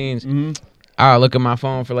Spanish scenes, I'll look at my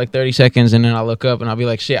phone for like 30 seconds and then I'll look up and I'll be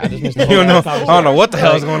like, shit, I just missed the whole You know, I conversation. don't know what the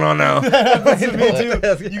hell is going on now. Me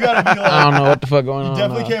too. You gotta be like, I don't know what the fuck going on. you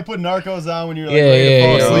definitely can't put Narcos on when you're like Yeah, ready to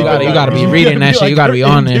fall yeah, asleep. you at gotta night, be bro. reading that shit. You gotta be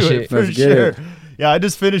on that into shit. it for Let's get sure. it. Yeah, I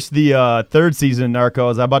just finished the third season of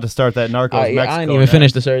Narcos. I'm about to start that Narcos Mexico. I ain't even next.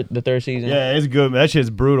 finished the third season. Yeah, it's good. Man. That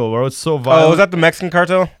shit's brutal, bro. It's so violent. Oh, was that the Mexican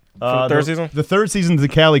cartel from the third the, season? The third season's the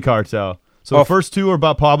Cali Cartel. So Oh. the first two are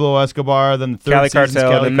about Pablo Escobar. Then the third Cali season's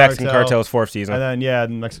cartel, Cali the Mexican cartel's fourth season. And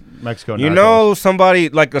then Mexico. You Narcos. know, somebody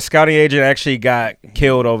like a scouting agent actually got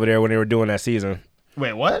killed over there when they were doing that season.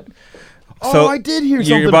 Wait, what? So, oh, I did hear You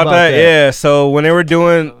something hear about that? that. Yeah. So when they were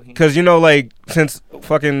doing, because you know, like since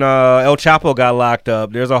fucking El Chapo got locked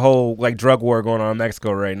up, there's a whole like drug war going on in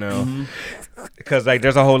Mexico right now. Because like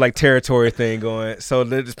there's a whole like territory thing going. So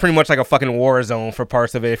it's pretty much like a fucking war zone for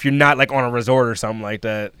parts of it. If you're not like on a resort or something like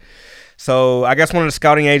that. So I guess one of the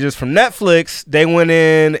scouting agents from Netflix, they went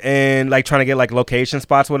in and like trying to get like location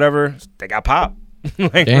spots, whatever. They got popped.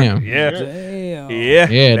 Like, Damn. Yeah. Damn. Yeah.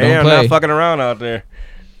 Yeah, don't Damn, play. not fucking around out there.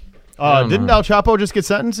 Didn't El Chapo just get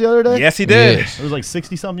sentenced the other day? Yes, he did. Yes. It was like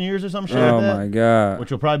 60-something years or some shit Oh like that. my god.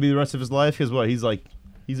 Which will probably be the rest of his life. Because what? He's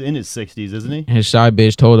in his 60s, isn't he? His side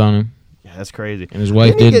bitch told on him, Yeah, that's crazy. and his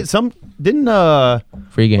wife Didn't he did get some? Didn't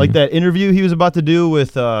free game. like that interview he was about to do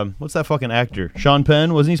with what's that fucking actor? Sean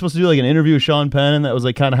Penn. Wasn't he supposed to do like an interview with Sean Penn? And that was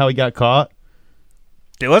like kind of how he got caught.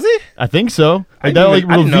 Was he? I think so. I Like that didn't like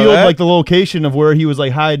even- I didn't know revealed that. like the location of where he was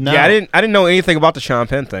like hiding out. Yeah, I didn't know anything about the Sean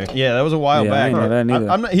Penn thing. Yeah, that was a while Yeah, I back. didn't know that neither.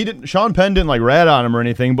 I'm not. He didn't. Sean Penn didn't like rat on him or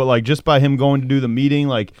anything, but like just by him going to do the meeting,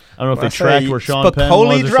 like I don't know if they tracked where Sean Penn was or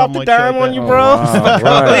Spicoli dropped something the like that. dime on you, Oh, bro.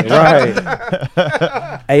 wow.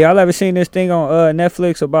 Right. Hey, y'all ever seen this thing on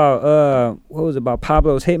Netflix about what was it, about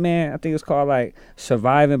Pablo's hitman? I think it's called like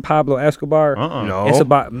Surviving Pablo Escobar. No. It's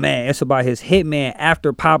about his hitman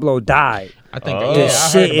after Pablo died. I think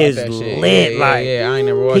This I heard shit about is that shit. lit. Yeah, like I ain't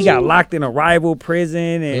never watched he got it. locked in a rival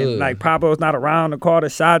prison, and Ugh. like Pablo's not around to call the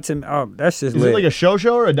shots. And that's just Is lit. it like a show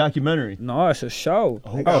or a documentary? No, it's a show.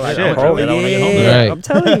 Oh, They got, like, shit. a whole- Check that out when I get home yeah, tonight. Right. I'm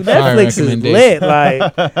telling you, Fire Netflix is recommendation. lit.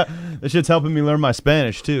 Like, This shit's helping me learn my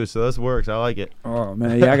Spanish too, so this works. I like it. oh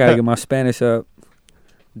man, yeah, I gotta get my Spanish up.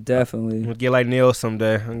 Definitely. We'll get like Neil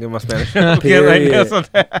someday. I'll get my Spanish. We'll get like Neil Period.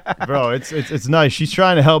 someday. Bro, it's nice. She's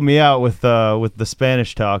trying to help me out with the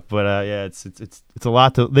Spanish talk, but yeah, it's a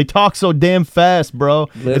lot to. They talk so damn fast, bro.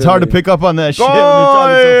 It's hard to Literally. pick up on that shit when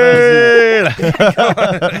they're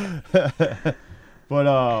talking so fast.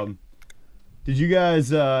 But did you guys?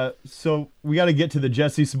 So we got to get to the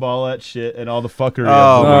Jesse Smollett shit and all the fuckery.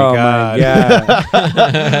 Oh, Oh my my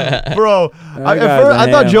god. Bro, That at guy's first, a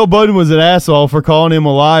I thought ham. Joe Budden was an asshole for calling him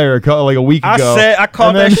a liar like a week ago. I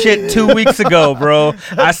called And that then- shit 2 weeks ago, bro.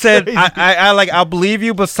 I said I'll believe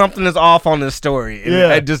you, but something is off on this story. And Yeah.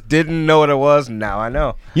 I just didn't know what it was. Now I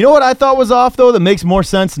know. You know what I thought was off though? That makes more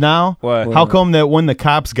sense now. What? How come that when the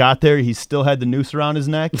cops got there, he still had the noose around his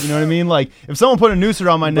neck? You know what I mean? Like if someone put a noose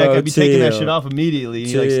around my neck, Bro, I'd be taking that chill. shit off immediately.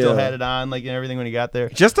 He like still Chill. had it on, like and everything when he got there.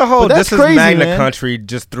 Just the whole But that's this is crazy, Magna man. Country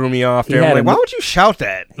just threw me off He there. I'm had like, a why no- would you shout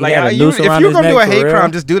that? Like, had a if noose you're around gonna his do a neck, hate for crime,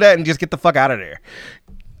 real? just do that and just get the fuck out of there.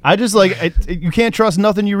 I just like you can't trust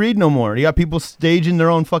nothing you read no more. You got people staging their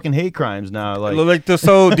own fucking hate crimes now. Like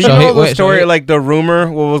So do you So know the wait, so story? he- Like the rumor,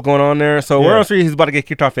 what was going on there? So Yeah. we're on street. He's about to get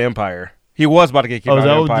kicked off Empire. He was about to get kicked oh, off is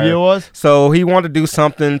that what Empire. the deal was? So he wanted to do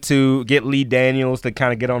something to get Lee Daniels to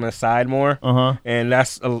kind of get on his side more, and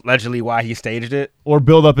that's allegedly why he staged it. Or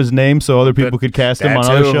build up his name so other people could cast him that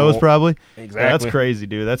on other too. shows, probably. Exactly. Yeah, that's crazy,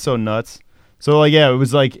 dude. That's so nuts. So like, yeah, it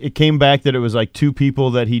was like it came back that it was like two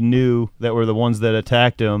people that he knew that were the ones that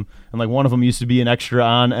attacked him, and like one of them used to be an extra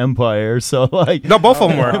on Empire. So like, No, both of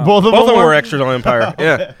them were. Both of them were were? extras on Empire.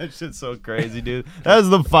 Yeah. that shit's so crazy, dude. That's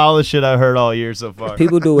the foulest shit I've heard all year so far.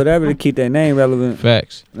 People do whatever to keep their name relevant.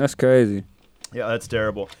 Facts. That's crazy. Yeah, that's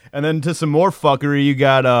terrible. And then to some more fuckery, you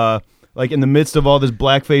got like in the midst of all this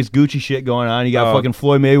blackface Gucci shit going on, you got Oh. fucking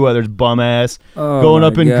Floyd Mayweather's bum ass Oh going my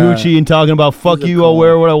up in God. Gucci and talking about fuck you, I'll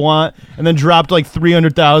wear what I want, and then dropped like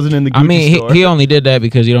 300,000 in the Gucci I mean, store. he only did that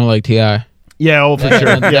because you don't like Ti. Yeah, oh for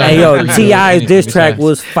sure. Yeah. Hey yo, Yeah. T.I.'s diss track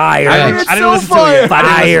was fire. It's I didn't listen to it yet.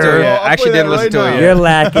 I didn't listen to it Fire. yet. I actually didn't listen to it You're yet.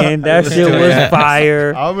 lacking. That shit Yeah. was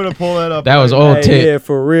fire. I'm gonna pull that up. That was right old now. tip. Yeah,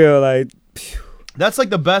 for real. Like, That's like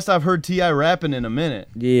the best I've heard T.I. rapping in a minute.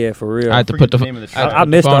 Yeah, for real. I had to put the name of the track. I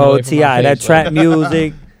missed the phone away old from T.I. my That face, trap like-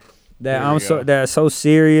 music. That's so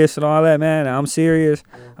serious and all that, man. I'm serious.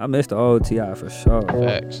 I missed the old T.I. for sure.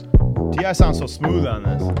 Facts. T.I. sounds so smooth on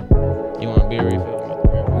this. You want a beer refill?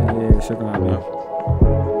 Yeah, sugar on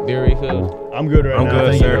me. Beer refill? I'm good right I'm now. good,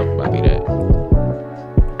 Thank sir. you. Might be that.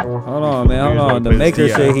 Hold on, man. Hold Here's on. one The place maker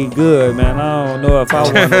T.I. said he good, man. I don't know if I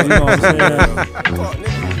want to. You know what I'm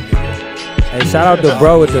saying? Hey, shout out to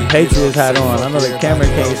bro with the Patriots hat on. I know the camera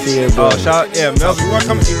can't see it, Oh, but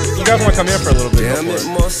Melvin, you guys want to come in for a little bit? Damn, it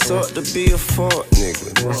must suck to be a fuck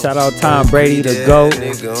nigga. shout out Tom Brady, the GOAT.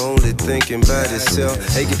 Nigga only thinking about himself.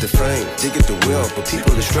 They get the fame, they get the wealth, but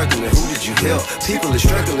people are struggling. Who did you help? People are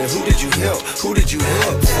struggling. Who did you help? Who did you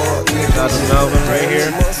help? Fuck nigga. Shout out to Melvin right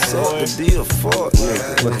here. It must suck to be a fuck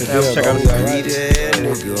nigga. Check out Greedy ass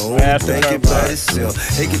nigga only thinking about himself.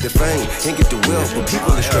 They get the fame, they get the wealth, but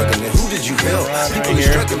people are struggling. Who did you help? People are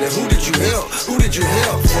struggling. Who did you help? Who did you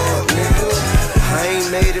help? Fuck nigga. I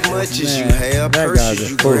ain't made it much as you have. that guy's Purses a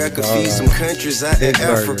you fool, crack a feed dog. some countries out in Big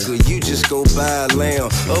burger. Africa. You just go buy a lamb, a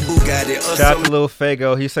Bugatti, or Shout out some. to Lil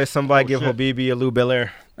Fago. He said somebody give Habibi a Lou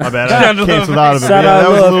Belair. My bad. I canceled out of it. Shout Yeah, out that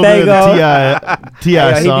was a Lil little bit of Fago.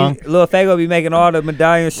 T.I. song. Lil Fago be making all the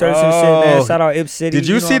medallion shirts and shit, man. Oh. Shout out Ip City. Did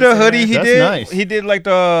you know see what the I'm saying, hoodie man? he That's did? nice. He did like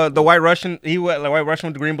the White Russian. He went like White Russian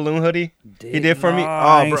with the green balloon hoodie. He did for me.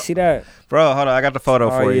 I Oh, ain't bro, see that. bro, hold on, I got the photo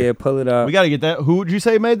Oh for yeah, you. pull it up. We got to get that. Who would you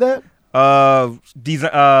say made that?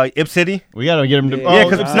 Ip City. We got to get him to. Yeah,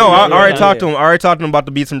 because I already talked to him. I already talked to him about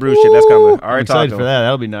the Beats and Brews shit. That's coming. I I'm already excited talked for to him. that.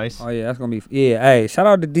 That'll be nice. Oh yeah, that's gonna be Hey, shout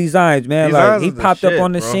out to Designs, man. Designs Like he is the popped shit, up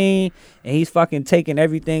on the bro. scene and he's fucking taking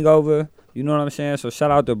everything over. You know what I'm saying? So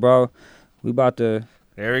shout out to bro. We about to.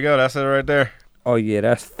 There we go. That's it right there. Oh yeah,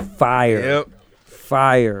 that's fire. Yep.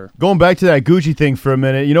 Fire. Going back to that Gucci thing for a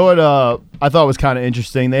minute, you know what I thought was kind of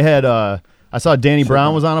interesting? They had I saw Danny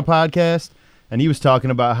Brown was on a podcast, and he was talking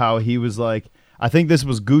about how he was like, I think this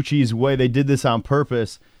was Gucci's way. They did this on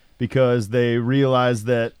purpose because they realized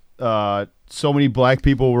that so many black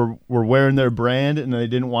people were wearing their brand, and they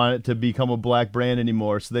didn't want it to become a black brand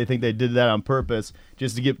anymore. So they think they did that on purpose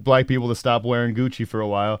just to get black people to stop wearing Gucci for a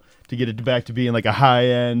while, to get it back to being like a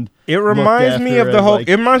high-end. It reminds me of the whole. It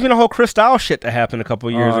reminds me of the whole Cristal shit that happened a couple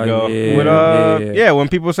of years ago. Yeah, When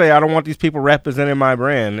people say I don't want these people representing my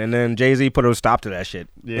brand, and then Jay-Z put a stop to that shit.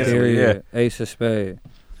 Yeah. Period. Ace of Spade.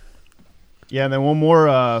 Yeah, and then one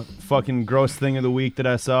more fucking gross thing of the week that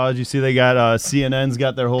I saw. Did you see they got CNN's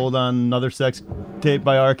got their hold on another sex tape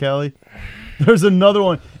by R. Kelly? There's another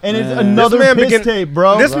one, and it's another piss tape,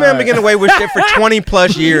 bro. This man been getting away with shit for 20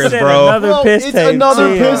 plus years, said bro. another piss It's tape,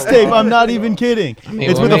 another too. piss tape. I'm not even kidding.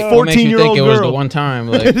 It's what with a makes you 14-year-old think it was the girl. one time,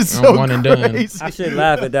 like It is so one and done. crazy. I should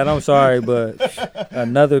laugh at that. I'm sorry, but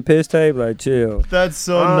another piss tape, like chill. That's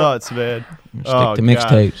so nuts, man. Stick Oh, to God.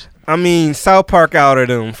 mixtapes. I mean, South Park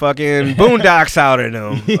outed him. Fucking Boondocks outed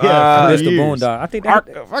him. Yeah, Mr. years. Boondock. I think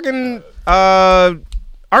that. Fucking not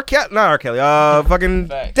R. Kelly. Fucking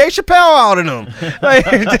Dave Chappelle outed him. Like,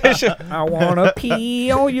 I wanna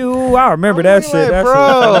pee on you. I remember that shit. That bro.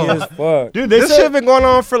 shit funny as fuck. Dude, they this said shit been going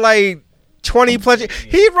on for like 20 plus years.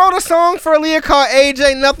 He wrote a song for Aaliyah called Age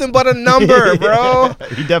Ain't Nothing But a Number, bro.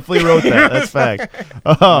 he definitely wrote that. That's fact.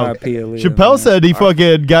 R.I.P. Aaliyah, Chappelle man. said he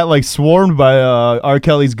fucking got like swarmed by R.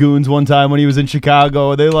 Kelly's goons one time when he was in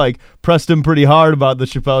Chicago. They like pressed him pretty hard about the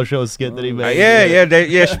Chappelle Show skit that he made.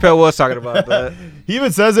 Chappelle was talking about that. He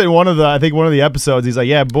even says it in one of the episodes. He's like,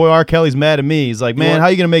 "Yeah, boy, R. Kelly's mad at me." He's like, "Man, how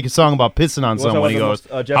you gonna make a song about pissing on someone?" He goes,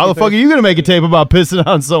 "How the fuck are you gonna make a tape about pissing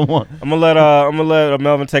on someone?" I'm gonna let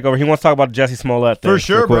Melvin take over. He wants to talk about the Jussie Smollett thing. For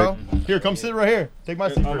sure, real quick. bro. Here, come sit right here. Take my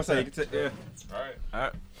seat. I'm For a gonna say, second. yeah. All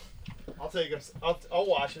right. I'll take a. I'll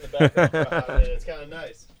wash in the background. For a hot minute. It's kind of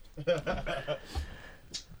nice.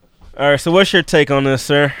 All right. So, what's your take on this,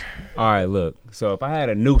 sir? All right, look. So if I had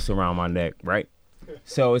a noose around my neck, right?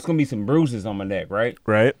 So it's gonna be some bruises on my neck, right?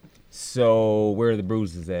 Right. So where are the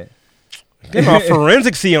bruises at? Getting all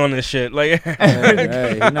forensicsy on this shit. Like,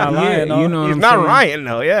 Hey, he's not lying. Yeah, you know what he's I'm not saying? lying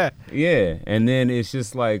though. Yeah. Yeah, and then it's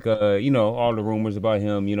just like all the rumors about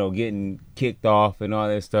him, getting kicked off and all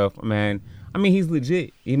that stuff. Man, I mean, he's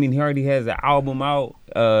legit. I mean, he already has an album out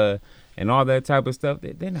and all that type of stuff.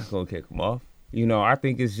 They're not gonna kick him off. I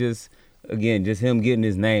think it's just him getting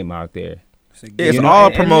his name out there. It's all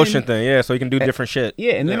a promotion thing, yeah, so he can do different shit.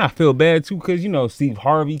 Yeah, and then I feel bad too because Steve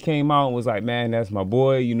Harvey came out and was like, "Man, that's my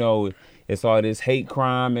boy." It's all this hate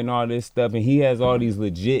crime and all this stuff, and he has all these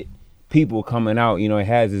legit people coming out. It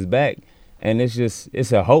has his back, and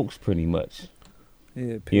it's a hoax pretty much.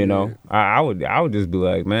 Yeah, period. I would just be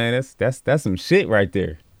like, man, that's some shit right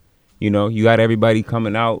there. You got everybody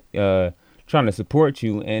coming out trying to support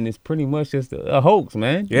you, and it's pretty much just a hoax,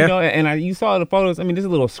 man. Yeah. You know, and you saw the photos. I mean, there's a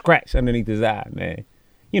little scratch underneath his eye, man.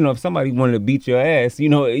 You know, if somebody wanted to beat your ass, you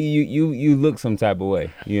know, you look some type of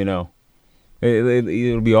way, you know.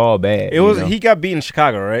 It'll be all bad. He got beat in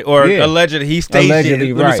Chicago, right? Or allegedly he staged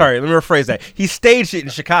it. Right. Let me rephrase that. He staged it in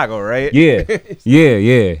Chicago, right? Yeah.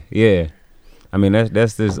 Yeah. I mean,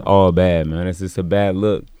 that's just all bad, man. It's just a bad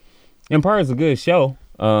look. Empire's a good show.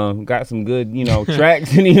 Got some good,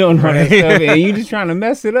 tracks and all that stuff, and you just trying to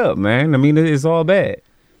mess it up, man. I mean, it's all bad.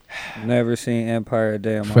 Never seen Empire a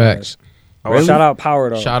day in my Facts. life. Really? Shout out Power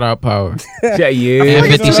though. Shout out Power. Yeah. And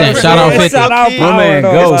 50 Cent. Shout out 50. Shout out Power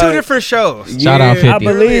though. It's two different shows. Shout out 50. I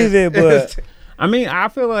believe it, but I mean, I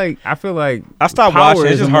feel like I stopped watching.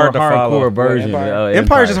 It's just hard to follow. Version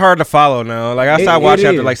Empire's just hard to follow now. Like I stopped watching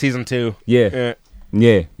after like season 2. Yeah.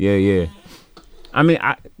 I mean,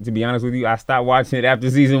 to be honest with you, I stopped watching it after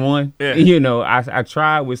season 1. Yeah. I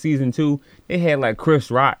tried with season 2. They had like Chris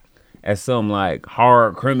Rock as some like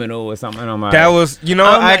hard criminal or something. And I'm like, that was,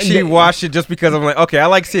 I actually watched it just because I'm like, okay, I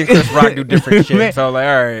like seeing Chris Rock do different shit. So I'm like,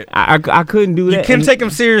 all right. I couldn't do that. You couldn't take him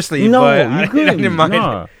seriously. No, but you I couldn't. didn't mind.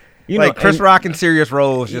 Nah. Like Chris Rock in serious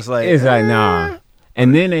roles, just like it's like nah.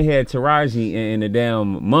 And then they had Taraji in the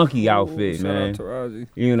damn monkey outfit, man. Taraji.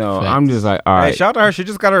 Facts. I'm just like, all right. Hey, shout out to her. She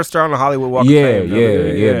just got her star on the Hollywood Walk of Fame.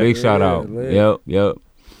 Yeah. Big shout out. Yep.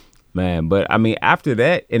 Man, but I mean, after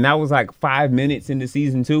that, and that was like 5 minutes into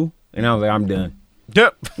season 2, and I was like, I'm done.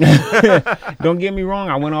 Yep. Don't get me wrong.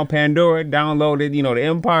 I went on Pandora, downloaded, the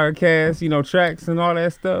Empire cast, tracks and all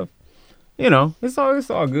that stuff. It's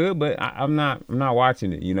all good, but I'm not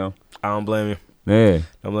watching it. I don't blame you. Yeah.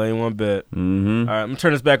 Don't blame you one bit. Mm-hmm. All right, I'm gonna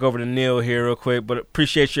turn this back over to Neil here real quick, but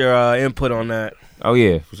appreciate your input on that. Oh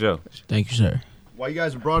yeah, for sure. Thank you, sir. While you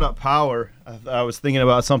guys brought up Power, I was thinking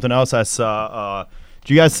about something else I saw. Did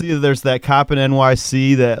you guys see that there's that cop in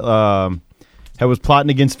NYC that was plotting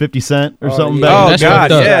against 50 Cent or something? Yeah. Oh God,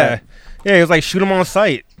 yeah. Yeah, he was like, shoot him on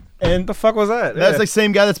sight. And what the fuck was that? That's the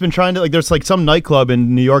same guy that's been trying to, there's like some nightclub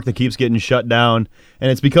in New York that keeps getting shut down.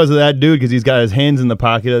 And it's because of that dude, because he's got his hands in the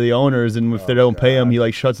pocket of the owners. And if they don't pay him,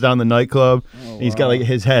 he shuts down the nightclub. He's got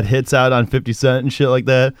his head hits out on 50 Cent and shit like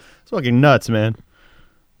that. It's fucking nuts, man.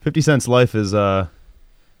 50 Cent's life is a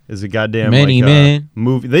goddamn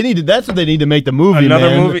movie. That's what they need to make the movie.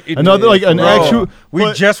 Actual.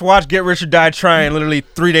 We just watched Get Rich or Die Trying literally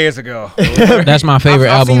 3 days ago. That's my favorite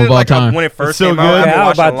album of all time. When it first came out, I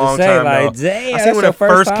haven't watched it in a long time. Dang, I see when it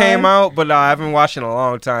first came out, but I haven't watched it in a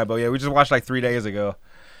long time. But yeah, we just watched 3 days ago.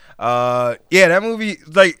 Yeah, that movie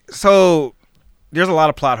so. There's a lot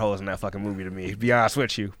of plot holes in that fucking movie to me, to be honest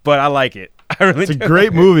with you. But I like it. It's a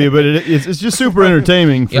great movie, but it's just super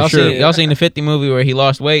entertaining for sure. Y'all seen the 50 movie where he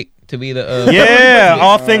lost weight to be the yeah,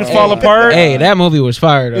 All Things Fall Apart. Hey, that movie was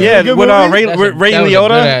fire though. Yeah, with Ray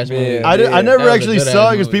Liotta. I never actually saw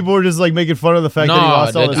it because people were just making fun of the fact that he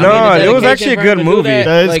lost all this weight. No, it was actually a good movie.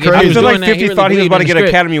 That is crazy. I feel like 50 thought he was about to get an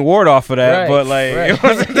Academy Award off of that, but it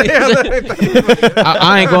wasn't.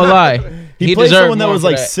 I ain't gonna lie. He played someone that was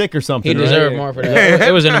sick or something. He deserved more for that.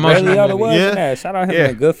 It was an emotional movie. Shout out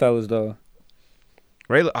him to Goodfellas though.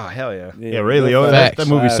 Oh hell yeah! Ray Liotta. That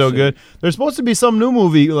movie's so good. There's supposed to be some new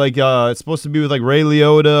movie it's supposed to be with Ray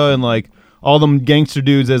Liotta and all them gangster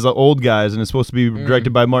dudes as old guys, and it's supposed to be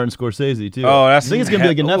directed by Martin Scorsese too. Oh, I think it's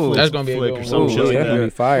gonna be a Netflix. That's gonna be flick a good or some shit like that.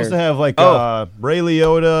 It's supposed to have Ray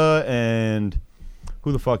Liotta and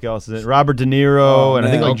who the fuck else is it? Robert De Niro and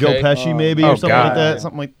I think Joe Pesci maybe or something like that.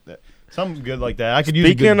 Something like that. Something good like that. I could use.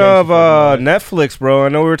 Speaking of Netflix, bro, I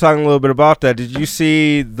know we were talking a little bit about that. Did you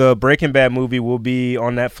see the Breaking Bad movie will be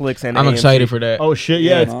on Netflix and I'm AMC? excited for that. Oh shit,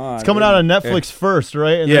 yeah, it's coming out on Netflix first,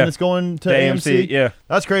 right? And then it's going to AMC. Yeah,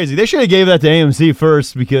 that's crazy. They should have gave that to AMC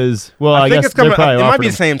first because, I think guess it's coming. It might be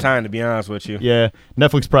the same time, to be honest with you. Yeah,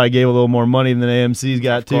 Netflix probably gave a little more money than AMC's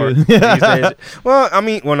got too.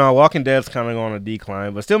 Well, Walking Dead's kind of on a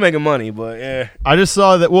decline, but still making money. But yeah, I just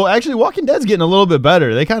saw that. Well, actually, Walking Dead's getting a little bit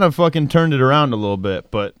better. They kind of fucking turned it around a little bit,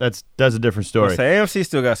 but that's a different story. AMC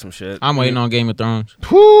still got some shit. I'm waiting on Game of Thrones.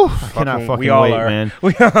 Whew, I cannot fucking wait, man.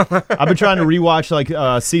 We all are. I've been trying to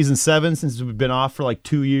rewatch season 7 since we've been off for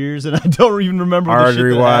 2 years, and I don't even remember the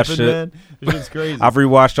shit that happened, man. This shit's crazy. I've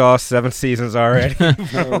rewatched all 7 seasons already.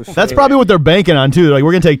 That's probably what they're banking on too. We're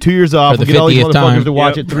gonna take 2 years off. We'll get all these motherfuckers to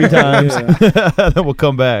watch it 3 times, then we'll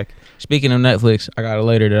come back. Speaking of Netflix, I got a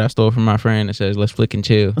letter that I stole from my friend that says, "Let's flick and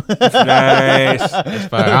chill." Nice. It's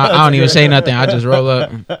fire. I don't even say nothing. I just roll up.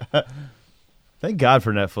 Thank God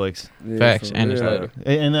for Netflix. Yeah, facts, and it's lighter.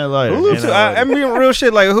 And that lighter. Hulu, I mean, real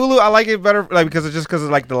shit. Like Hulu, I like it better, like because of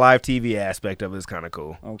like the live TV aspect of it is kind of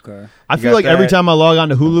cool. Okay. I feel like every time I log on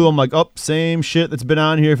to Hulu, I'm like, same shit that's been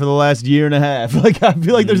on here for the last year and a half. Like I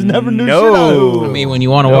feel like there's never new shit on Hulu. I mean, when you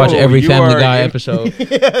want to watch every Family Guy episode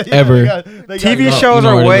ever, TV shows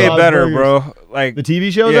are way better, bro. Like the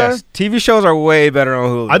TV shows are? TV shows are way better on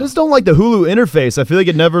Hulu. I just don't like the Hulu interface. I feel like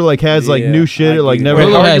it never like has like new shit. It, like never.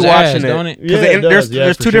 Hulu how are has you watching ads, it? don't it?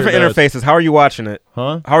 There's two different interfaces. How are you watching it?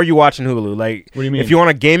 Huh? How are you watching Hulu? Like, what do you mean? If you want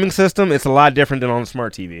a gaming system, it's a lot different than on a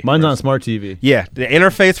smart TV. Mine's on smart TV. Yeah, the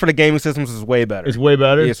interface for the gaming systems is way better. It's way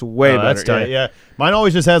better. It's way better. That's tight. Yeah. Mine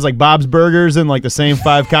always just has like Bob's Burgers and like the same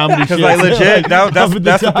 5 comedy shit. Because like legit,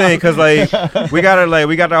 that's the thing. Because like we got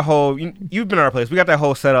that whole. You've been at our place. We got that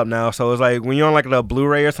whole setup now. So it's like when you're on like the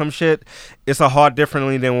Blu-ray or some shit, it's a lot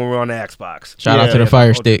differently than when we're on the Xbox. Shout out to the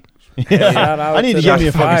Fire Stick. Yeah. I need to get me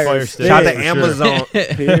a fucking Fire Stick. Shout out to Amazon.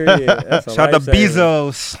 Shout out to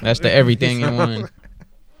Bezos. That's the everything in one.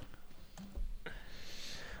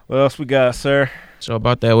 What else we got, sir? So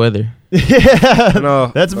about that weather. Yeah, no,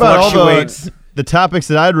 that's about all the topics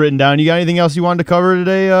that I'd written down. You got anything else you wanted to cover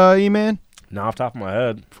today, E-Man? No, off the top of my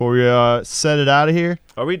head. Before we set it out of here?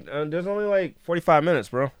 Are we? There's only like 45 minutes,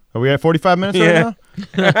 bro. Are we at 45 minutes right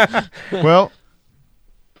now? Well,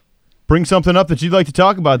 bring something up that you'd like to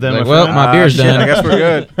talk about then. My beer's done. I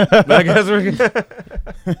guess we're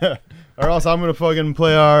good. Or else I'm going to fucking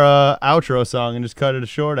play our outro song and just cut it a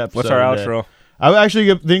short episode. What's our outro? I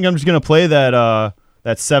actually think I'm just going to play that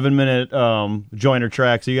 7-minute joiner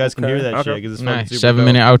track so you guys can hear that shit. Cause it's nice. Super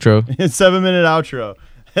 7-minute outro. It's 7-minute outro.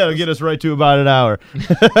 That'll get us right to about an hour.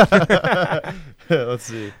 Let's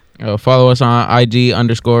see. Follow us on IG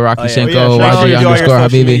 _Rocky5 YG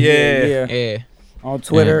 _habibi. Yeah. On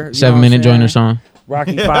Twitter. 7-minute joiner song.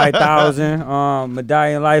 Rocky 5000.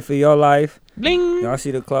 Medallion Life for your life. Bling. Y'all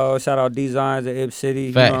see the clothes. Shout out Designs at Ip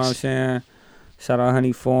City. Facts. You know what I'm saying? Shout out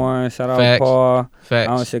Honey Foreign. Shout out Facts. Paul. Facts.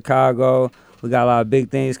 Out in Chicago. We got a lot of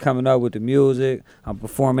big things coming up with the music. I'm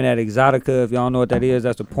performing at Exotica. If y'all know what that is,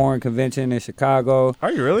 that's a porn convention in Chicago.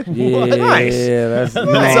 Are you really? Yeah, Nice. That's,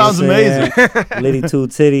 that sounds amazing. Liddy Two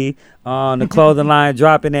Titty. The clothing line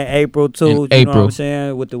dropping in April too. You know what I'm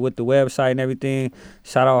saying? With the website and everything.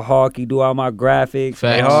 Shout out Hawk. He do all my graphics.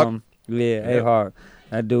 Hawk? Yeah, A-Hawk.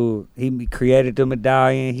 That dude, he created the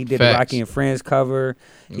medallion. He did the Rocky and Friends cover.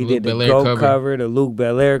 He did the GOAT cover, the Luke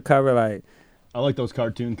Belair cover. Like, I like those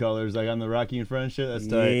cartoon colors, like on the Rocky and Friends shit. That's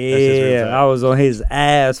tight. Yeah, I was on his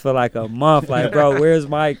ass for like a month. Like, bro, where's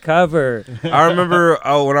my cover? I remember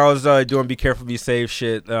when I was doing Be Careful, Be Safe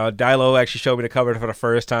shit, Dilo actually showed me the cover for the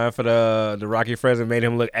first time for the Rocky Friends and made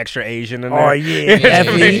him look extra Asian in there. Oh, yeah.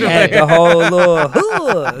 He had the whole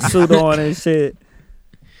little suit on and shit.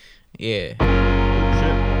 Yeah.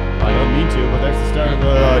 I don't mean to, but that's the start of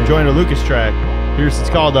the Joyner Lucas track. It's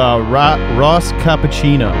called Ross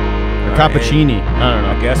Cappuccino. Or Cappuccini. I don't know.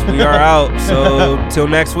 I guess we are out. So, till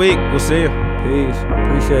next week, we'll see you. Peace.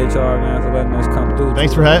 Appreciate y'all, man, for letting us come through.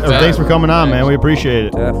 Thanks for coming on, man. We appreciate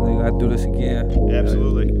it. Definitely. Got to do this again. Yeah,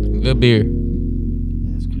 absolutely. Good beer.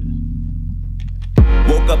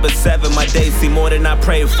 Woke up at 7, my day seemed more than I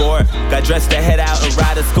prayed for. Got dressed to head out and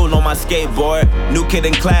ride to school on my skateboard. New kid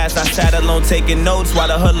in class, I sat alone taking notes while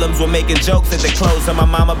the hoodlums were making jokes at the clothes that my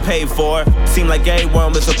mama paid for. Seemed like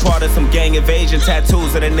everyone was a part of some gang invasion.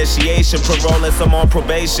 Tattoos and initiation, parole and some on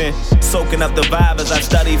probation. Soaking up the vibe as I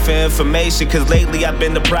study for information. Cause lately I've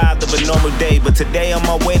been deprived of a normal day. But today on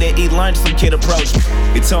my way to eat lunch, some kid approached me.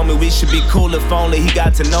 He told me we should be cool if only he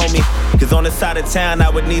got to know me. Cause on this side of town I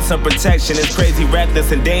would need some protection. It's crazy reckless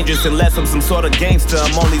and dangerous unless I'm some sort of gangster.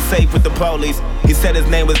 I'm only safe with the police. He said his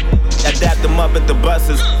name was I dapped him up at the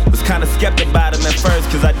buses. Was kinda skeptic about him at first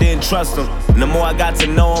cause I didn't trust him. And the more I got to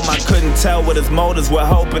know him I couldn't tell what his motives were.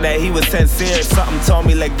 Hoping that he was sincere. Something told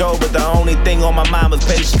me let go, but the only thing on my mind was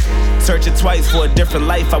patience. Searching twice for a different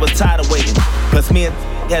life, I was tired of waiting. Plus me and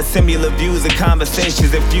had similar views and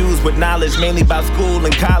conversations infused with knowledge, mainly about school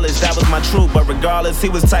and college. That was my truth, but regardless, he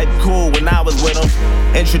was type cool when I was with him.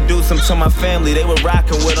 Introduced him to my family, they were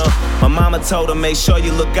rocking with him. My mama told him, make sure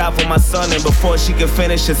you look out for my son. And before she could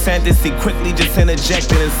finish a sentence, he quickly just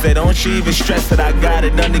interjected and said, don't you even stress that I got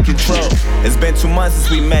it under control. It's been 2 months since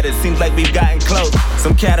we met, it seems like we've gotten close.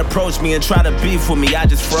 Some cat approached me and tried to beef with me, I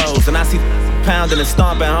just froze. And I see pounding and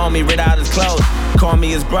stomping homie, rid out his clothes. Called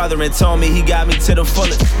me his brother and told me he got me to the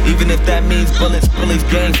fullest. Even if that means bullets, bullies,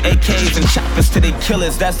 gangs, AKs, and choppers to they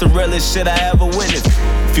killers. That's the realest shit I ever witnessed.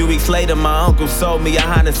 A few weeks later, my uncle sold me a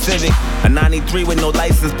Honda Civic, a 93 with no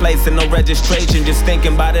license plates and no registration. Just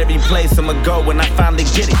thinking about every place I'ma go when I finally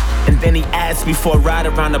get it. And then he asked me for a ride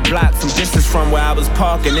around the block, some distance from where I was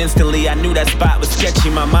parking. Instantly, I knew that spot was sketchy.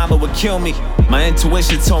 My mama would kill me. My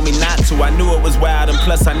intuition told me not to. I knew it was wild, and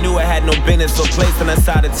plus I knew it had no business or place on that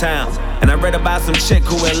side of town. And I read about some chick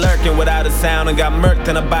who went lurking without a sound and got murked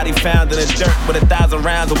and a body found in the dirt with 1,000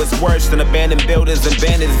 rounds. It was worse than abandoned buildings and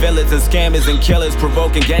bandits, villains and scammers and killers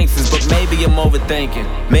provoking gangsters. But maybe I'm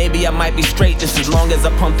overthinking. Maybe I might be straight just as long as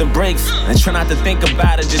I pump the brakes and try not to think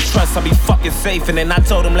about it. Just trust I'll be fucking safe. And then I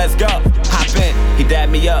told him, let's go. Hop in. He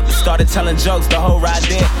dabbed me up and started telling jokes the whole ride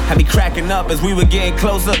there. Had me cracking up as we were getting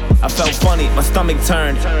closer. I felt funny, my stomach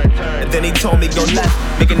turned. And then he told me go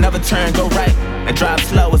left, make another turn, go right, and drive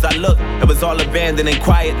slow. As I looked, it was all abandoned and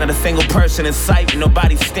quiet, not a single person in sight,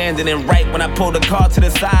 nobody standing. And right when I pulled the car to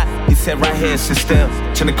the side, he said right here, sit still,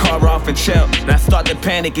 turn the car off and chill. And I started to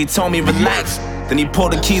panic, he told me relax. Then he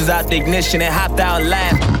pulled the keys out the ignition and hopped out and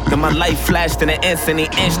laughed. Then my light flashed in an instant. He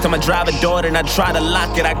inched to my driver door and I tried to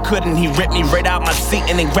lock it, I couldn't. He ripped me right out my seat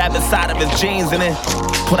and then grabbed the side of his jeans and then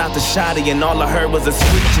put out the shotty, and all I heard was a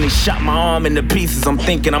screech. And he shot my arm into pieces. I'm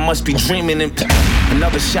thinking I must be dreaming. And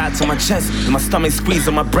another shot to my chest and my stomach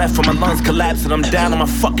squeezing my breath from my lungs collapsing. I'm down on my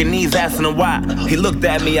fucking knees asking him why. He looked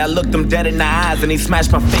at me, I looked him dead in the eyes, and he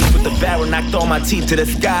smashed my face with the barrel, knocked all my teeth to the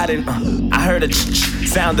sky. And I heard a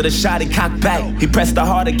sound of the shot, he cocked back. He pressed the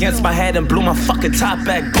heart against my head and blew my fucking top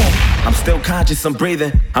back. Boom. I'm still conscious, I'm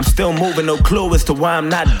breathing, I'm still moving, no clue as to why I'm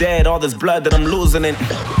not dead. All this blood that I'm losing, and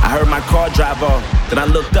I heard my car drive off. Then I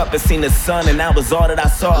looked up and seen the sun, and that was all that I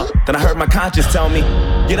saw. Then I heard my conscience tell me,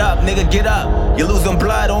 get up, nigga, get up. You're losing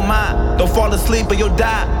blood, oh my. Don't fall asleep or you'll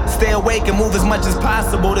die. Stay awake and move as much as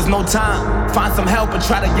possible, there's no time. Find some help and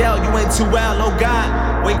try to yell, you ain't too well, oh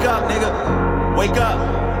God. Wake up, nigga, wake up.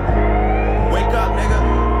 Wake up, nigga.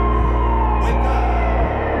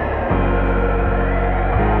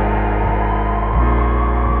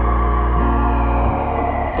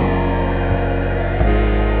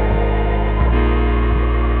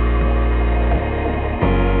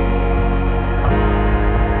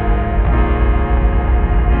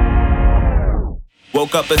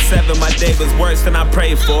 Woke up at 7, my day was worse than I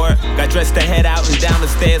prayed for. Got dressed to head out and down the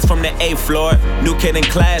stairs from the 8th floor. New kid in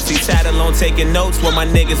class, he sat alone taking notes while my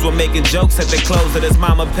niggas were making jokes at the clothes that his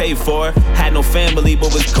mama paid for. Had no family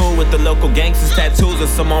but was cool with the local gangsters, tattoos, and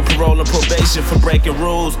some on parole and probation for breaking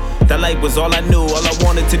rules. That life was all I knew, all I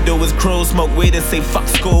wanted to do was cruise, smoke weed and say fuck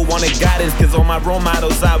school. Wanted guidance cause all my role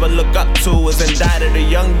models I would look up to was indicted the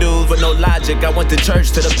young dudes with no logic. I went to church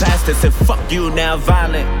to the pastor, said fuck you, now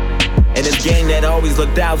violent. And this gang that always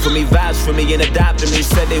looked out for me, vouched for me and adopted me,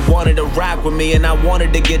 said they wanted to rock with me and I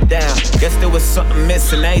wanted to get down. Guess there was something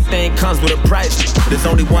missing, everything comes with a price. But there's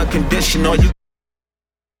only one condition, or you